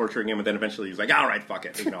guy and torturing him, and then eventually he's like, all right, fuck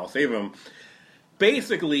it, I'll save him.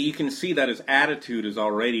 Basically, you can see that his attitude is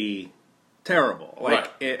already terrible. Like,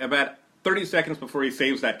 about 30 seconds before he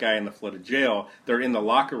saves that guy in the flooded jail, they're in the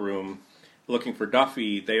locker room looking for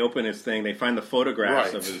Duffy. They open his thing, they find the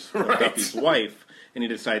photographs of Duffy's wife, and he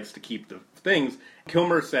decides to keep the things.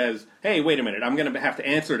 Kilmer says, hey, wait a minute, I'm going to have to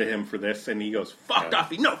answer to him for this. And he goes, fuck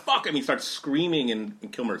Duffy, no, fuck him. He starts screaming in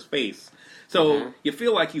Kilmer's face. So you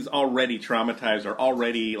feel like he's already traumatized, or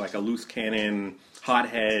already like a loose cannon,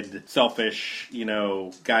 hothead, selfish,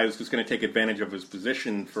 guy who's just going to take advantage of his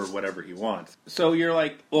position for whatever he wants. So you're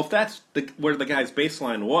like, well, if that's where the guy's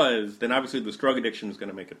baseline was, then obviously this drug addiction is going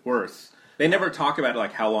to make it worse. They never talk about,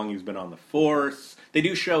 like, how long he's been on the force. They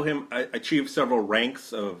do show him achieve several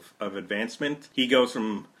ranks of advancement. He goes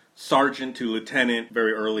from sergeant to lieutenant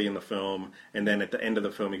very early in the film, and then at the end of the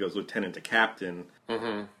film he goes lieutenant to captain.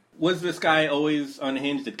 Mm-hmm. Was this guy always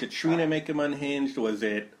unhinged? Did Katrina make him unhinged? Was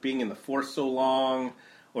it being in the force so long?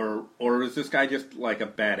 Or is this guy just like a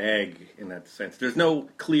bad egg in that sense? There's no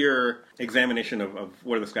clear examination of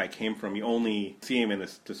where this guy came from. You only see him in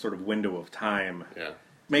this sort of window of time. Yeah.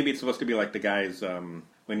 Maybe it's supposed to be like the guy's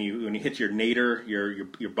when you hit your nadir,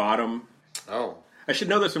 your bottom. Oh. I should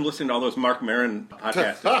know this from listening to all those Mark Maron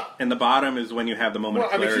podcasts. And the bottom is when you have the moment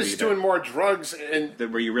of clarity. He's doing more drugs and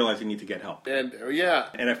where you realize you need to get help. And yeah.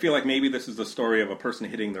 And I feel like maybe this is the story of a person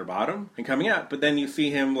hitting their bottom and coming out. But then you see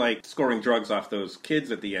him, like, scoring drugs off those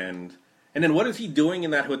kids at the end. And then what is he doing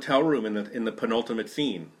in that hotel room in the penultimate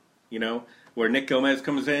scene? Where Nick Gomez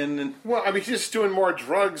comes in. And, he's just doing more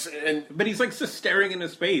drugs. But he's, like, just staring in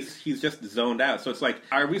his face. He's just zoned out. So it's like,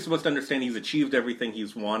 are we supposed to understand he's achieved everything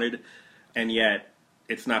he's wanted, and yet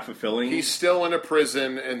it's not fulfilling. He's still in a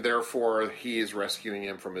prison, and therefore he is rescuing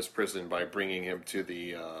him from his prison by bringing him to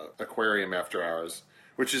the aquarium after hours,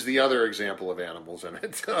 which is the other example of animals in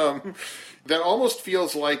it. That almost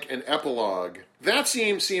feels like an epilogue. That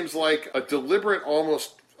seems like a deliberate,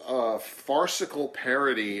 almost farcical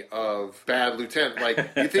parody of Bad Lieutenant. Like,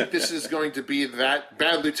 you think this is going to be that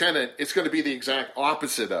Bad Lieutenant, it's going to be the exact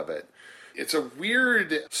opposite of it. It's a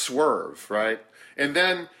weird swerve, right? And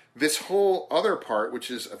then this whole other part, which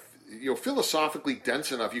is philosophically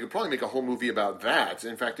dense enough, you could probably make a whole movie about that.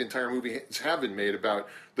 In fact, entire movies have been made about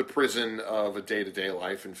the prison of a day-to-day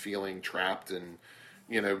life and feeling trapped and,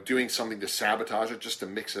 doing something to sabotage it just to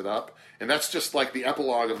mix it up. And that's just like the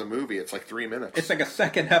epilogue of the movie. It's like 3 minutes. It's like a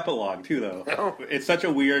second epilogue, too, though. Oh. It's such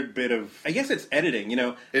a weird bit of... I guess it's editing,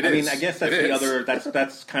 It is. I guess that's the other...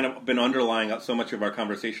 That's kind of been underlying so much of our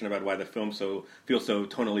conversation about why the film feels so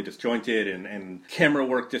tonally disjointed and camera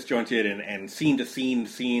work disjointed and scene to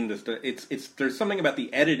scene. There's something about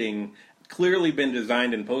the editing clearly been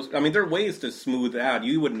designed in post. I mean, there are ways to smooth out.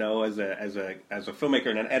 You would know as a filmmaker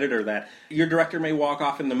and an editor that your director may walk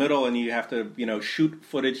off in the middle and you have to shoot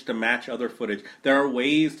footage to match other footage. There are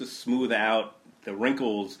ways to smooth out the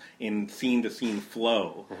wrinkles in scene to scene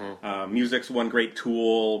flow. Mm-hmm. Music's one great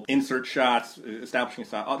tool. Insert shots, establishing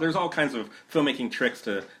style. There's all kinds of filmmaking tricks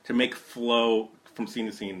to make flow from scene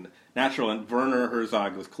to scene natural, and Werner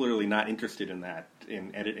Herzog was clearly not interested in that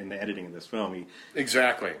in the editing of this film.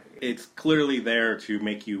 Exactly. It's clearly there to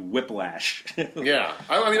make you whiplash. Yeah,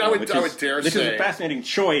 I would dare say this is a fascinating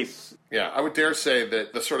choice. Yeah, I would dare say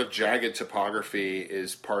that the sort of jagged topography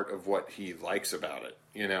is part of what he likes about it.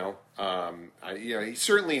 He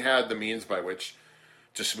certainly had the means by which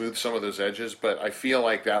to smooth some of those edges, but I feel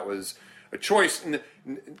like that was a choice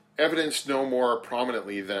evidenced no more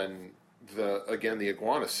prominently than the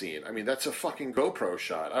iguana scene. I mean, that's a fucking GoPro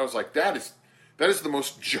shot. I was like, that is the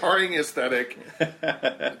most jarring aesthetic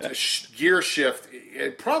gear shift,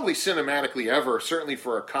 probably cinematically ever, certainly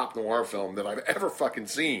for a cop noir film that I've ever fucking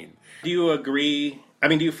seen. Do you agree? I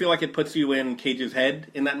mean, do you feel like it puts you in Cage's head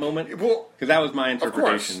in that moment? Well, because that was my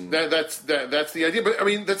interpretation. Of course, that's the idea. But I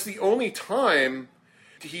mean, that's the only time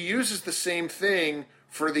he uses the same thing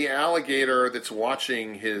for the alligator that's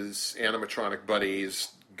watching his animatronic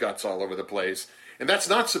buddies guts all over the place, and that's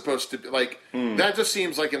not supposed to be that. Just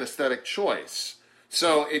seems like an aesthetic choice.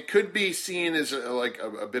 So it could be seen as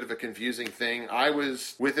a bit of a confusing thing. I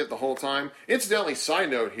was with it the whole time. Incidentally, side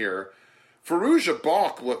note here, Fairuza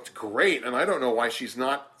Balk looked great, and I don't know why she's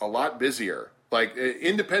not a lot busier. Like,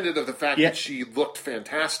 independent of the fact that she looked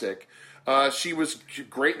fantastic, she was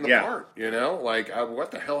great in the part.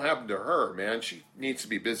 What the hell happened to her, man? She needs to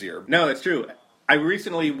be busier. No, it's true. I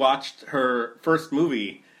recently watched her first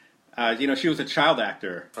movie. She was a child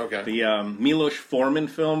actor. Okay. The Milos Forman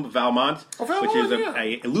film, Valmont, which is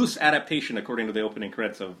a loose adaptation, according to the opening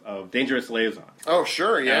credits, of Dangerous Liaison. Oh,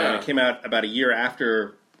 sure, yeah. It came out about a year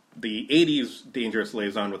after the 80s Dangerous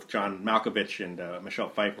Liaison with John Malkovich and Michelle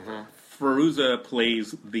Pfeiffer. Mm-hmm. Fairuza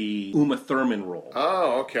plays the Uma Thurman role.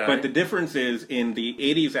 Oh, okay. But the difference is, in the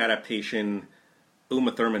 80s adaptation,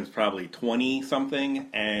 Uma Thurman's probably 20-something,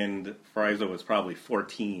 and Fairuza was probably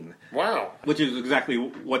 14. Wow. Which is exactly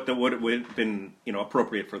what would have been,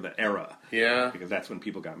 appropriate for the era. Yeah. Because that's when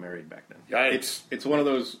people got married back then. Yikes. It's one of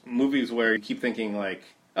those movies where you keep thinking, like,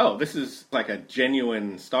 oh, this is like a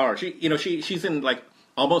genuine star. She's in, like,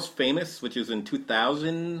 Almost Famous, which is in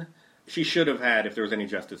 2000. She should have had, if there was any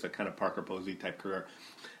justice, a kind of Parker Posey type career.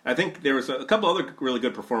 I think there was a couple other really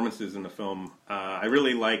good performances in the film. I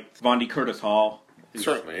really liked Vondie Curtis Hall.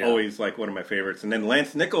 Certainly, yeah. Always like one of my favorites. And then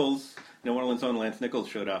Lance Nichols, New Orleans' own Lance Nichols,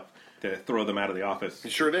 showed up to throw them out of the office. He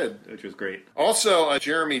sure did. Which was great. Also,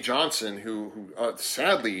 Jeremy Johnson, who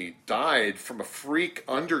sadly died from a freak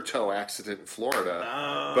undertow accident in Florida.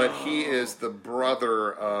 Oh. But he is the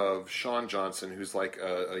brother of Sean Johnson, who's like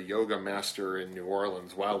a yoga master in New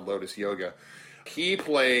Orleans, Wild Lotus Yoga. He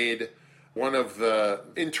played one of the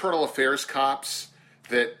internal affairs cops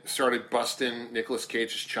that started busting Nicolas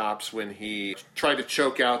Cage's chops when he tried to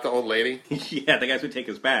choke out the old lady. Yeah, the guys who take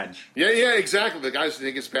his badge. Yeah, exactly. The guys who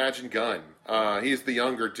take his badge and gun. He's the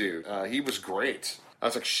younger dude. He was great. I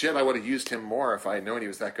was like, shit, I would have used him more if I had known he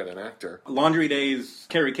was that good an actor. Laundry Days,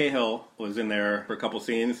 Carrie Cahill was in there for a couple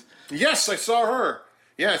scenes. Yes, I saw her.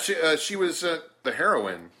 Yeah, she was the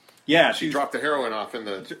heroine. Yeah, she dropped the heroin off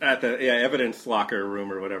at the evidence locker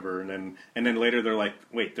room or whatever, and then later they're like,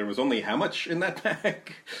 "Wait, there was only how much in that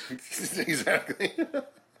bag?" Exactly.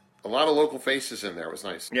 A lot of local faces in there. It was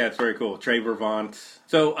nice. Yeah, it's very cool. Trey Vervant.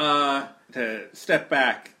 So to step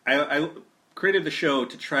back, I created the show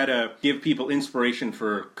to try to give people inspiration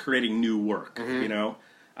for creating new work. Mm-hmm.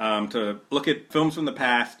 to look at films from the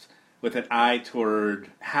past with an eye toward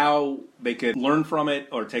how they could learn from it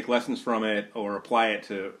or take lessons from it or apply it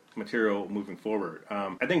to material moving forward.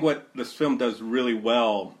 I think what this film does really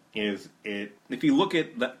well is if you look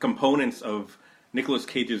at the components of Nicolas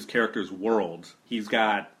Cage's character's world, he's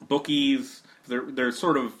got bookies. They're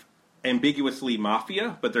sort of ambiguously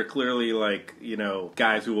mafia, but they're clearly like,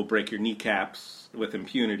 guys who will break your kneecaps with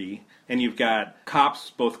impunity. And you've got cops,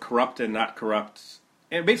 both corrupt and not corrupt.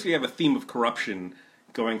 And basically you have a theme of corruption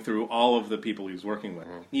going through all of the people he's working with.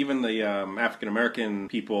 Mm-hmm. Even the African-American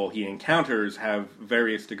people he encounters have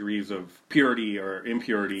various degrees of purity or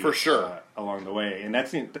impurity. For sure. Along the way. And that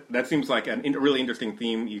seems like a really interesting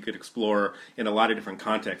theme you could explore in a lot of different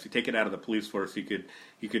contexts. You take it out of the police force, you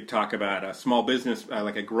could talk about a small business,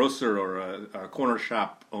 like a grocer or a corner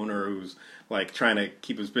shop owner who's like trying to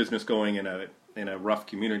keep his business going in a rough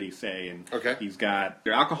community, say. And he's got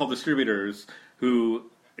your alcohol distributors who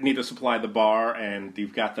need to supply the bar, and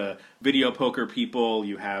you've got the video poker people,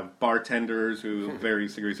 you have bartenders who have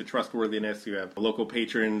various degrees of trustworthiness, you have local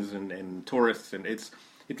patrons and tourists, and it's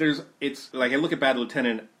like I look at Bad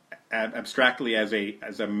Lieutenant abstractly as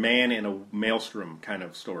a man in a maelstrom kind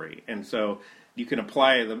of story, and so you can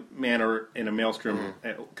apply the man or in a maelstrom.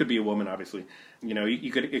 It could be a woman, obviously.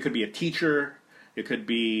 It could be a teacher, it could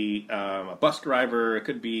be a bus driver, it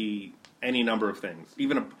could be any number of things.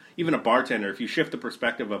 Even a bartender, if you shift the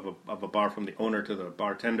perspective of a bar from the owner to the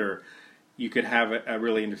bartender, you could have a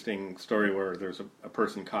really interesting story where there's a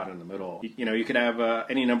person caught in the middle. You could have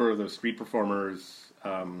any number of those street performers,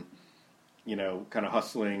 kind of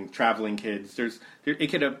hustling, traveling kids.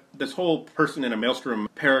 This whole person in a maelstrom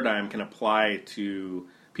paradigm can apply to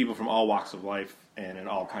people from all walks of life and in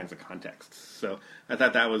all kinds of contexts. So I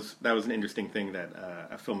thought that was an interesting thing that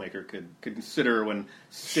a filmmaker could consider when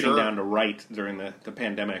sitting down to write during the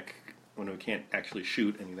pandemic when we can't actually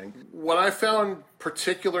shoot anything. What I found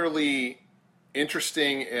particularly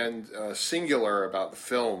interesting and singular about the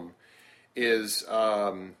film is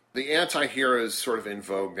the anti-hero is sort of in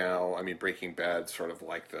vogue now. I mean, Breaking Bad sort of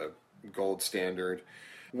like the gold standard.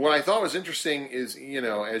 What I thought was interesting is,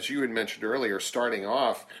 as you had mentioned earlier, starting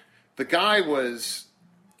off, the guy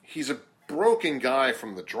he's a broken guy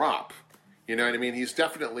from the drop. You know what I mean? He's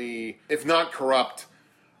definitely, if not corrupt,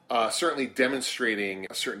 certainly demonstrating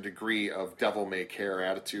a certain degree of devil-may-care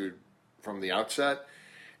attitude from the outset.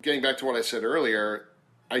 Getting back to what I said earlier,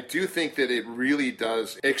 I do think that it really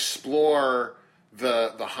does explore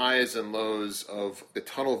the highs and lows of the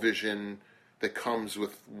tunnel vision that comes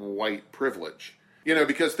with white privilege.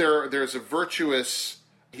 Because there's a virtuous...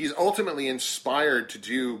 He's ultimately inspired to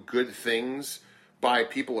do good things by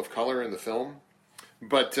people of color in the film.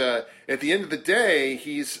 But at the end of the day,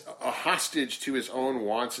 he's a hostage to his own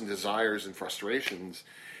wants and desires and frustrations.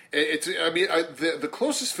 The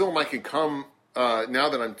closest film I can come, now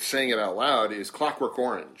that I'm saying it out loud, is Clockwork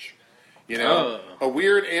Orange. A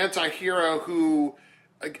weird anti-hero who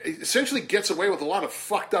essentially gets away with a lot of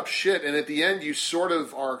fucked up shit, and at the end you sort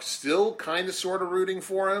of are still kind of sort of rooting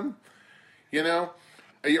for him,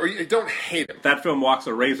 or you don't hate him. That film walks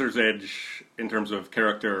a razor's edge in terms of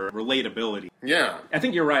character relatability. Yeah. I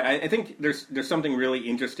think you're right. I think there's something really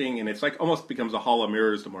interesting, and it's like almost becomes a hall of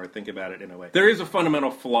mirrors the more I think about it in a way. There is a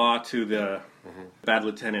fundamental flaw to the Bad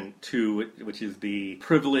Lieutenant 2, which is the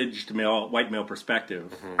privileged white male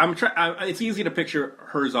perspective. It's easy to picture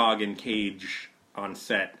Herzog and Cage on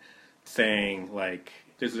set saying, like,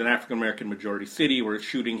 this is an African-American majority city. We're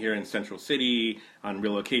shooting here in Central City on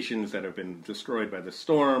real locations that have been destroyed by the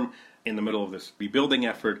storm in the middle of this rebuilding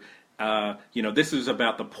effort. This is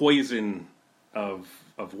about the poison of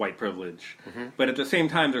white privilege. But at the same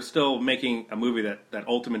time, they're still making a movie that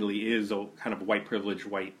ultimately is a kind of white privilege,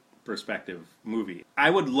 white perspective movie. I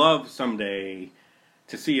would love someday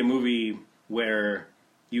to see a movie where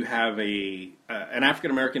you have an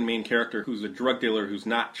African-American main character who's a drug dealer who's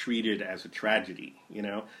not treated as a tragedy,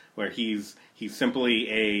 where he's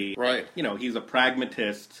simply he's a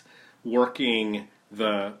pragmatist working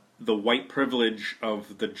the white privilege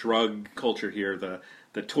of the drug culture here, the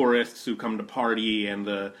tourists who come to party and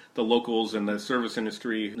the locals and the service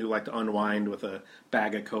industry who like to unwind with a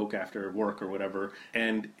bag of Coke after work or whatever.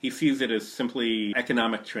 And he sees it as simply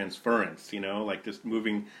economic transference, like just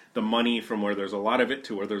moving the money from where there's a lot of it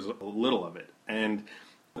to where there's a little of it. And,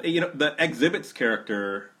 the Exhibit's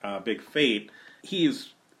character, Big Fate, he's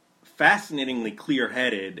fascinatingly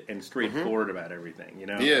clear-headed and straightforward about everything.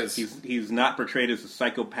 He is. He's not portrayed as a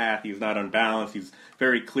psychopath. He's not unbalanced. He's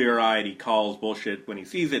very clear-eyed. He calls bullshit when he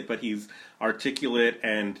sees it, but he's articulate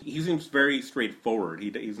and he seems very straightforward.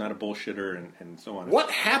 He's not a bullshitter and so on. What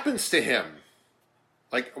happens to him?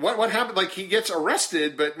 Like, what happened? Like, he gets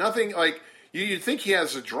arrested, but nothing, like, you'd think he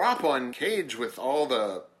has a drop on Cage with all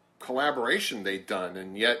the collaboration they'd done,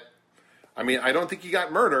 and yet, I mean, I don't think he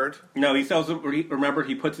got murdered. No, he sells. Remember,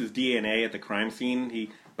 he puts his DNA at the crime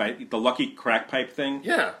scene. By the lucky crack pipe thing.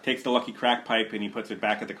 Yeah, takes the lucky crack pipe and he puts it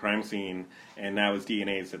back at the crime scene, and now his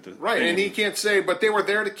DNA's at the right. And he can't say, but they were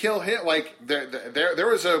there to kill him. Like there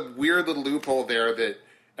was a weird little loophole there that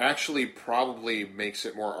actually probably makes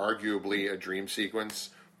it more arguably a dream sequence,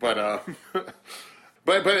 but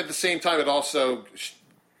but at the same time, it also,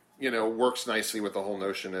 you know, works nicely with the whole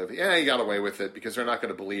notion of, yeah, he got away with it because they're not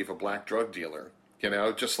going to believe a black drug dealer. You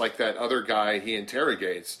know, just like that other guy he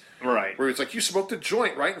interrogates. Right. Where he's like, you smoked a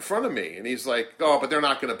joint right in front of me. And he's like, oh, but they're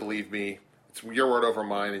not going to believe me. It's your word over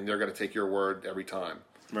mine, and they're going to take your word every time.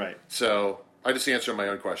 Right. So I just answered my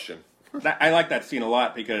own question. I like that scene a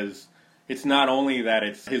lot because it's not only that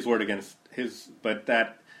it's his word against his, but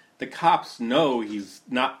that the cops know he's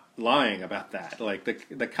not lying about that. Like,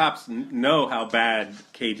 the cops know how bad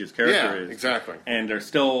Cage's character is. Exactly. And they're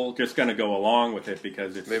still just going to go along with it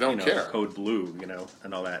because it's, they don't care. Code Blue, you know,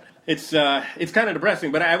 and all that. It's kind of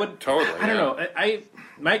depressing, but I would... Totally, I don't know.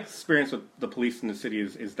 My experience with the police in the city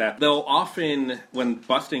is that they'll often, when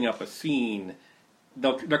busting up a scene,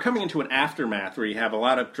 they're coming into an aftermath where you have a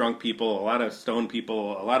lot of drunk people, a lot of stoned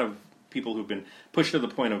people, a lot of people who've been pushed to the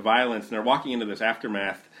point of violence, and they're walking into this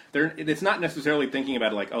aftermath. It's not necessarily thinking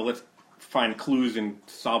about it like, oh, let's find clues and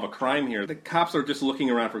solve a crime here. The cops are just looking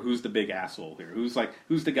around for who's the big asshole here, who's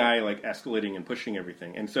the guy like escalating and pushing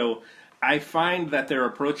everything. And so I find that their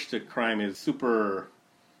approach to crime is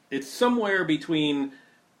it's somewhere between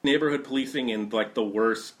neighborhood policing and like the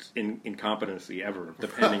worst incompetency ever,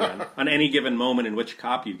 depending on any given moment in which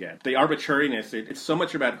cop you get. The arbitrariness, it's so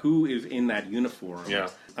much about who is in that uniform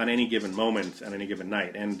on any given moment, on any given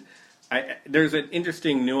night. And there's an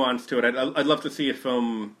interesting nuance to it. I'd love to see a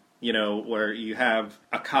film, you know, where you have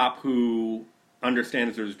a cop who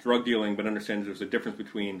understands there's drug dealing, but understands there's a difference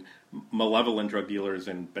between malevolent drug dealers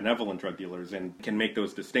and benevolent drug dealers, and can make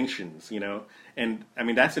those distinctions, you know. And I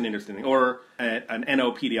mean, that's an interesting thing. Or an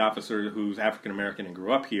NOPD officer who's African American and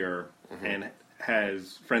grew up here and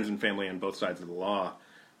has friends and family on both sides of the law,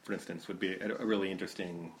 for instance, would be a really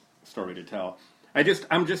interesting story to tell.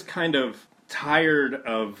 I'm just kind of tired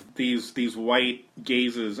of these white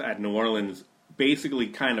gazes at New Orleans basically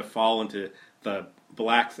kind of fall into the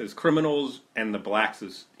blacks as criminals and the blacks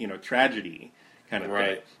as, you know, tragedy kind of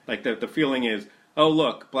thing. Like the feeling is, oh,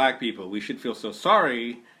 look, black people, we should feel so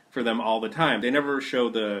sorry for them all the time. They never show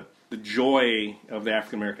the joy of the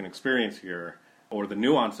African American experience here, or the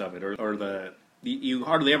nuance of it, or you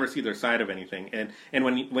hardly ever see their side of anything. And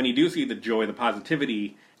when you do see the joy, the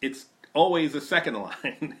positivity, it's always a second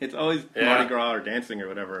line. It's always Mardi Gras or dancing or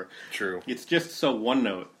whatever. True. It's just so one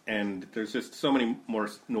note, and there's just so many more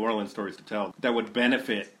New Orleans stories to tell that would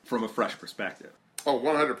benefit from a fresh perspective. Oh,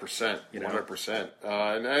 100%. 100%.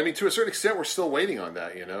 And I mean, to a certain extent, we're still waiting on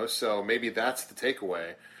that, you know, so maybe that's the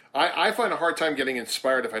takeaway. I find a hard time getting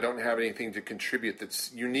inspired if I don't have anything to contribute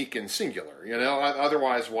that's unique and singular, you know?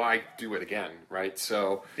 Otherwise, why do it again, right?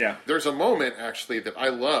 So there's a moment, actually, that I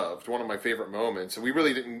loved, one of my favorite moments, and we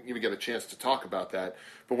really didn't even get a chance to talk about that,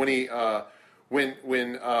 but when he, when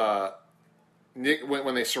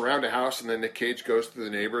they surround a house and then Nick Cage goes through the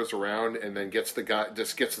neighbors around and then gets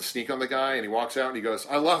the sneak on the guy, and he walks out and he goes,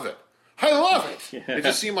 I love it. I love it! It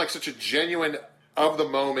just seemed like such a genuine,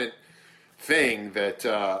 of-the-moment thing that,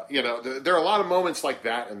 you know, there are a lot of moments like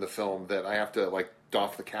that in the film that I have to, like,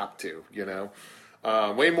 doff the cap to, you know?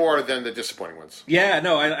 Way more than the disappointing ones. Yeah,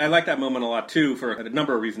 no, I like that moment a lot, too, for a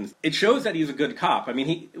number of reasons. It shows that he's a good cop. I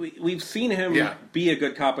mean, we've seen him be a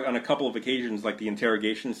good cop on a couple of occasions, like the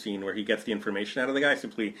interrogation scene where he gets the information out of the guy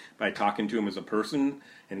simply by talking to him as a person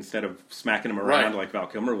instead of smacking him around like Val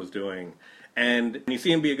Kilmer was doing. And you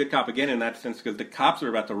see him be a good cop again in that sense because the cops are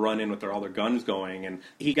about to run in with all their guns going, and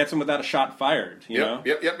he gets them without a shot fired, you know?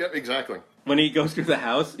 Yep, exactly. When he goes through the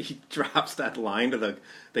house, he drops that line to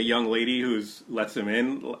the young lady who lets him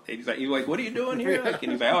in. He's like, what are you doing here? And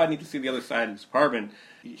he's like, oh, I need to see the other side of his apartment.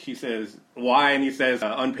 She says, why? And he says,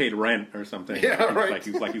 unpaid rent or something. Yeah, right.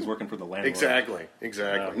 He's working for the landlord. Exactly.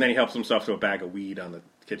 And then he helps himself to a bag of weed on the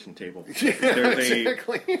kitchen table. Yeah,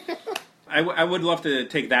 exactly. I would love to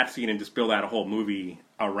take that scene and just build out a whole movie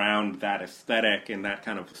around that aesthetic and that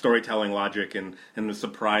kind of storytelling logic and the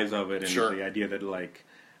surprise of it and the idea that, like,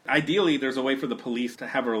 ideally there's a way for the police to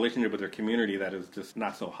have a relationship with their community that is just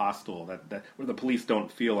not so hostile, that where the police don't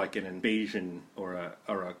feel like an invasion or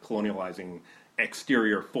a colonializing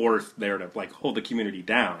exterior force there to, like, hold the community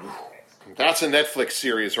down. That's a Netflix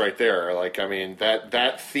series right there. Like, I mean,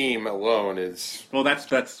 that theme alone is... Well,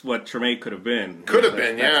 that's what Treme could have been. Could have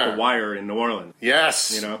been, yeah. That's The Wire in New Orleans.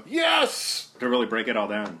 Yes. You know? Yes! To really break it all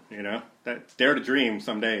down, you know? Dare to dream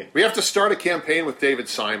someday. We have to start a campaign with David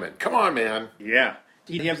Simon. Come on, man. Yeah.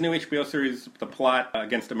 He has a new HBO series, The Plot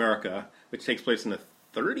Against America, which takes place in the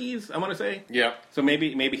 30s, I want to say. Yeah. So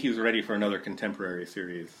maybe he was ready for another contemporary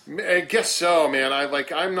series. I guess so, man.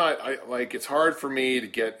 It's hard for me to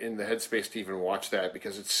get in the headspace to even watch that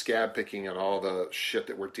because it's scab picking on all the shit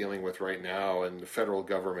that we're dealing with right now and the federal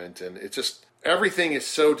government, and it's just everything is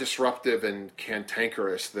so disruptive and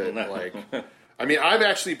cantankerous that like. I mean, I've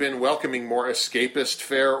actually been welcoming more escapist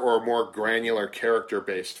fare or more granular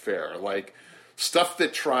character-based fare, like stuff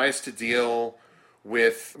that tries to deal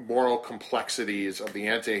with moral complexities of the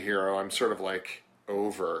anti-hero. I'm sort of like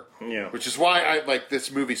over. Yeah. Which is why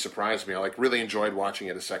this movie surprised me. I really enjoyed watching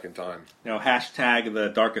it a second time. You know, hashtag the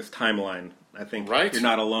darkest timeline. I think right? You're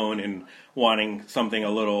not alone in wanting something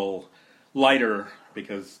a little lighter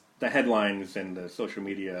because the headlines and the social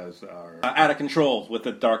medias are out of control with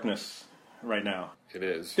the darkness right now. It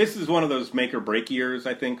is. This is one of those make or break years,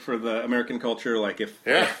 I think, for the American culture. Like,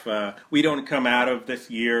 if we don't come out of this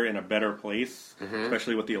year in a better place,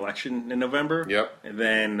 especially with the election in November,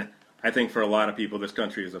 then I think for a lot of people, this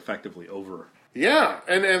country is effectively over. Yeah,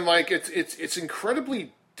 and like it's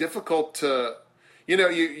incredibly difficult to, you know,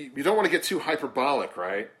 you don't want to get too hyperbolic,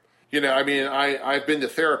 right? You know, I mean, I've been to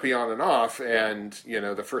therapy on and off, and, you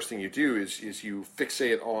know, the first thing you do is you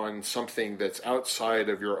fixate on something that's outside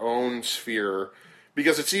of your own sphere,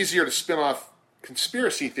 because it's easier to spin off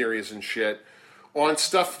conspiracy theories and shit on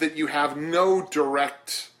stuff that you have no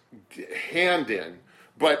direct hand in.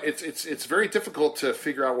 But it's very difficult to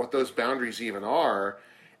figure out what those boundaries even are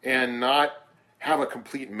and not have a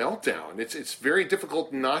complete meltdown. It's very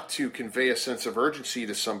difficult not to convey a sense of urgency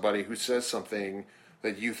to somebody who says something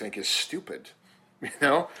that you think is stupid, you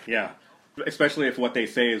know? Yeah, especially if what they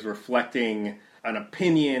say is reflecting an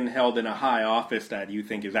opinion held in a high office that you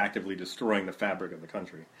think is actively destroying the fabric of the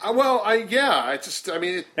country. Because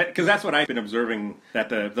that's what I've been observing, that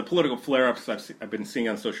the political flare-ups I've been seeing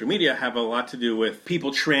on social media have a lot to do with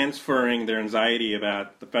people transferring their anxiety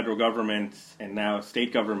about the federal government and now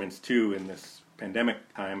state governments too in this pandemic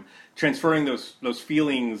time, transferring those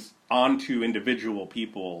feelings onto individual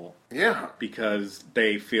people. Yeah. Because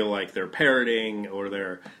they feel like they're parroting or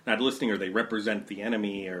they're not listening or they represent the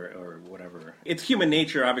enemy or whatever. It's human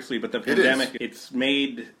nature, obviously, but the pandemic, it's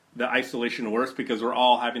made the isolation worse because we're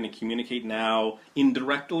all having to communicate now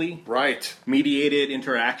indirectly. Right. Mediated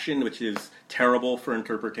interaction, which is terrible for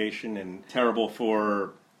interpretation and terrible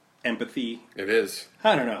for empathy. It is.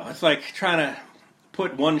 I don't know. It's like trying to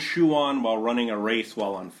put one shoe on while running a race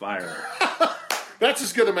while on fire. That's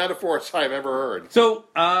as good a metaphor as I've ever heard. So,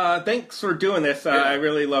 thanks for doing this. I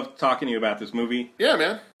really loved talking to you about this movie. Yeah,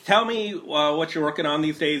 man. Tell me what you're working on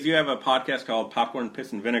these days. You have a podcast called Popcorn,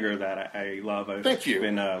 Piss, and Vinegar that I love. Thank you. I've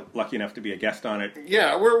been lucky enough to be a guest on it.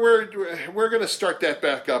 Yeah, we're going to start that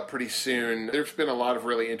back up pretty soon. There's been a lot of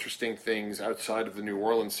really interesting things outside of the New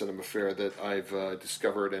Orleans Cinema Fair that I've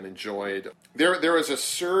discovered and enjoyed. There was a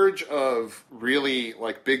surge of really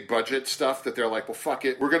like big budget stuff that they're like, well, fuck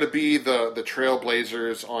it, we're going to be the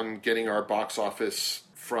trailblazers on getting our box office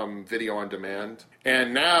from video on demand.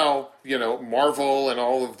 And now, you know, Marvel and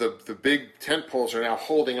all of the big tentpoles are now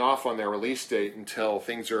holding off on their release date until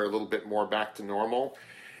things are a little bit more back to normal.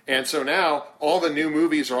 And so now all the new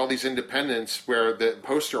movies are all these independents where the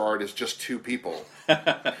poster art is just two people.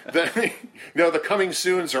 The coming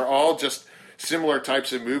soons are all just similar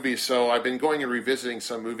types of movies. So I've been going and revisiting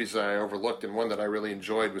some movies that I overlooked, and one that I really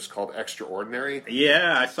enjoyed was called Extraordinary.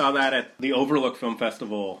 Yeah, I saw that at the Overlook Film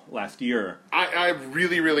Festival last year. I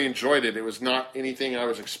really, really enjoyed it. It was not anything I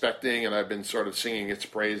was expecting, and I've been sort of singing its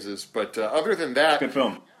praises. But other than that... Good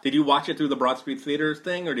film. Did you watch it through the Broad Street Theater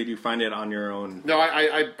thing, or did you find it on your own? No,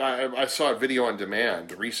 I saw it video on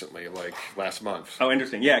demand recently, like last month. Oh,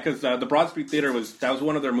 interesting. Yeah, because the Broad Street Theater was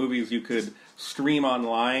one of their movies you could stream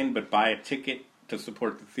online, but buy a ticket to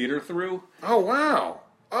support the theater through. Oh, wow.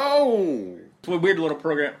 Oh. It's a weird little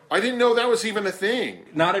program. I didn't know that was even a thing.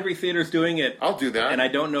 Not every theater's doing it. I'll do that. And I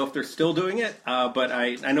don't know if they're still doing it, but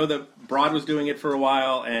I know that Broad was doing it for a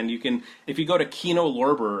while, and you can, if you go to Kino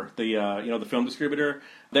Lorber, the film distributor,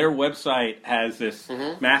 their website has this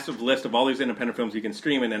massive list of all these independent films you can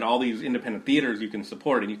stream, and then all these independent theaters you can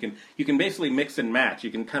support, and you can basically mix and match.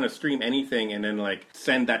 You can kind of stream anything, and then like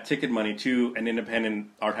send that ticket money to an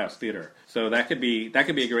independent art house theater. So that could be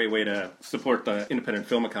a great way to support the independent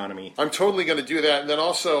film economy. I'm totally going to do that, and then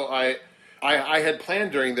also I had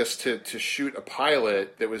planned during this to shoot a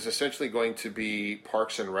pilot that was essentially going to be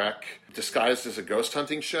Parks and Rec disguised as a ghost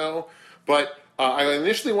hunting show, but I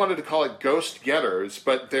initially wanted to call it Ghost Getters,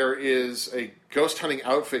 but there is a ghost hunting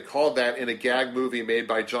outfit called that in a gag movie made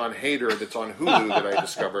by John Hader that's on Hulu that I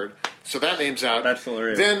discovered. So that name's out. That's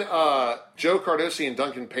hilarious. Then Joe Cardosi and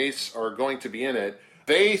Duncan Pace are going to be in it.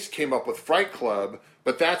 They came up with Fright Club,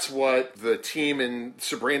 but that's what the team in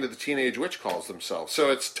Sabrina the Teenage Witch calls themselves. So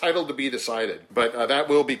it's titled to be decided. But that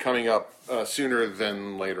will be coming up sooner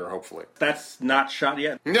than later, hopefully. That's not shot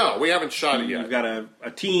yet? No, we haven't shot it yet. You've got a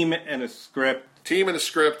team and a script. Team and a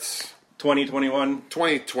script. 2021?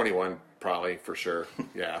 2021, probably, for sure.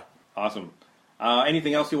 Yeah. Awesome.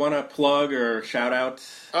 Anything else you want to plug or shout out?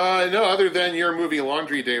 No, other than your movie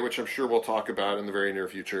Laundry Day, which I'm sure we'll talk about in the very near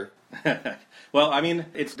future. Well, I mean,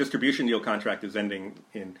 its distribution deal contract is ending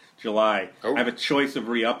in July. Oh. I have a choice of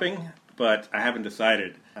re-upping, but I haven't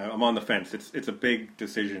decided. I'm on the fence. It's a big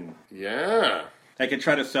decision. Yeah. I could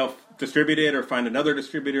try to self-distribute it or find another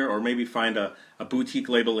distributor or maybe find a boutique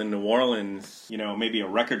label in New Orleans. You know, maybe a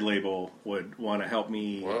record label would want to help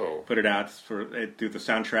me put it out do the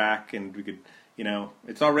soundtrack, and we could, you know,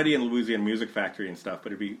 it's already in Louisiana Music Factory and stuff,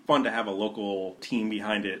 but it'd be fun to have a local team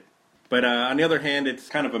behind it. But on the other hand, it's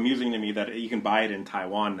kind of amusing to me that you can buy it in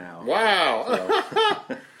Taiwan now. Wow.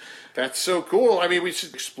 So. That's so cool. I mean, we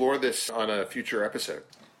should explore this on a future episode.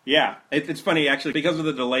 Yeah, it's funny, actually, because of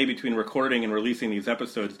the delay between recording and releasing these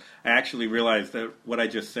episodes, I actually realized that what I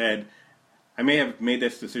just said, I may have made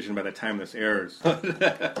this decision by the time this airs.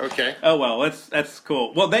 Okay. Oh, well, that's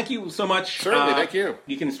cool. Well, thank you so much. Certainly, thank you.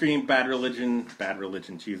 You can stream Bad Religion,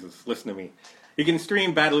 Jesus, listen to me. You can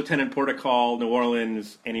stream Bad Lieutenant Protocol, New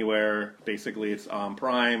Orleans, anywhere. Basically, it's on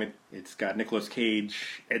Prime. It's got Nicolas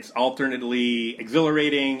Cage. It's alternately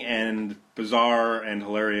exhilarating and bizarre and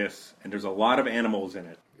hilarious, and there's a lot of animals in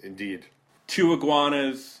it. Indeed. 2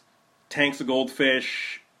 iguanas, tanks of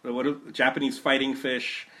goldfish, Japanese fighting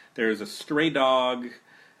fish. There's a stray dog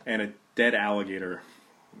and a dead alligator.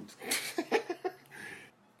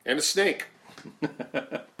 And a snake.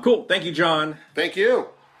 Cool. Thank you, John. Thank you.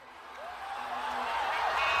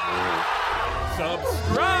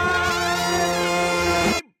 Subscribe,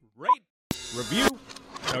 rate, review,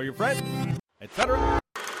 tell your friends, etc.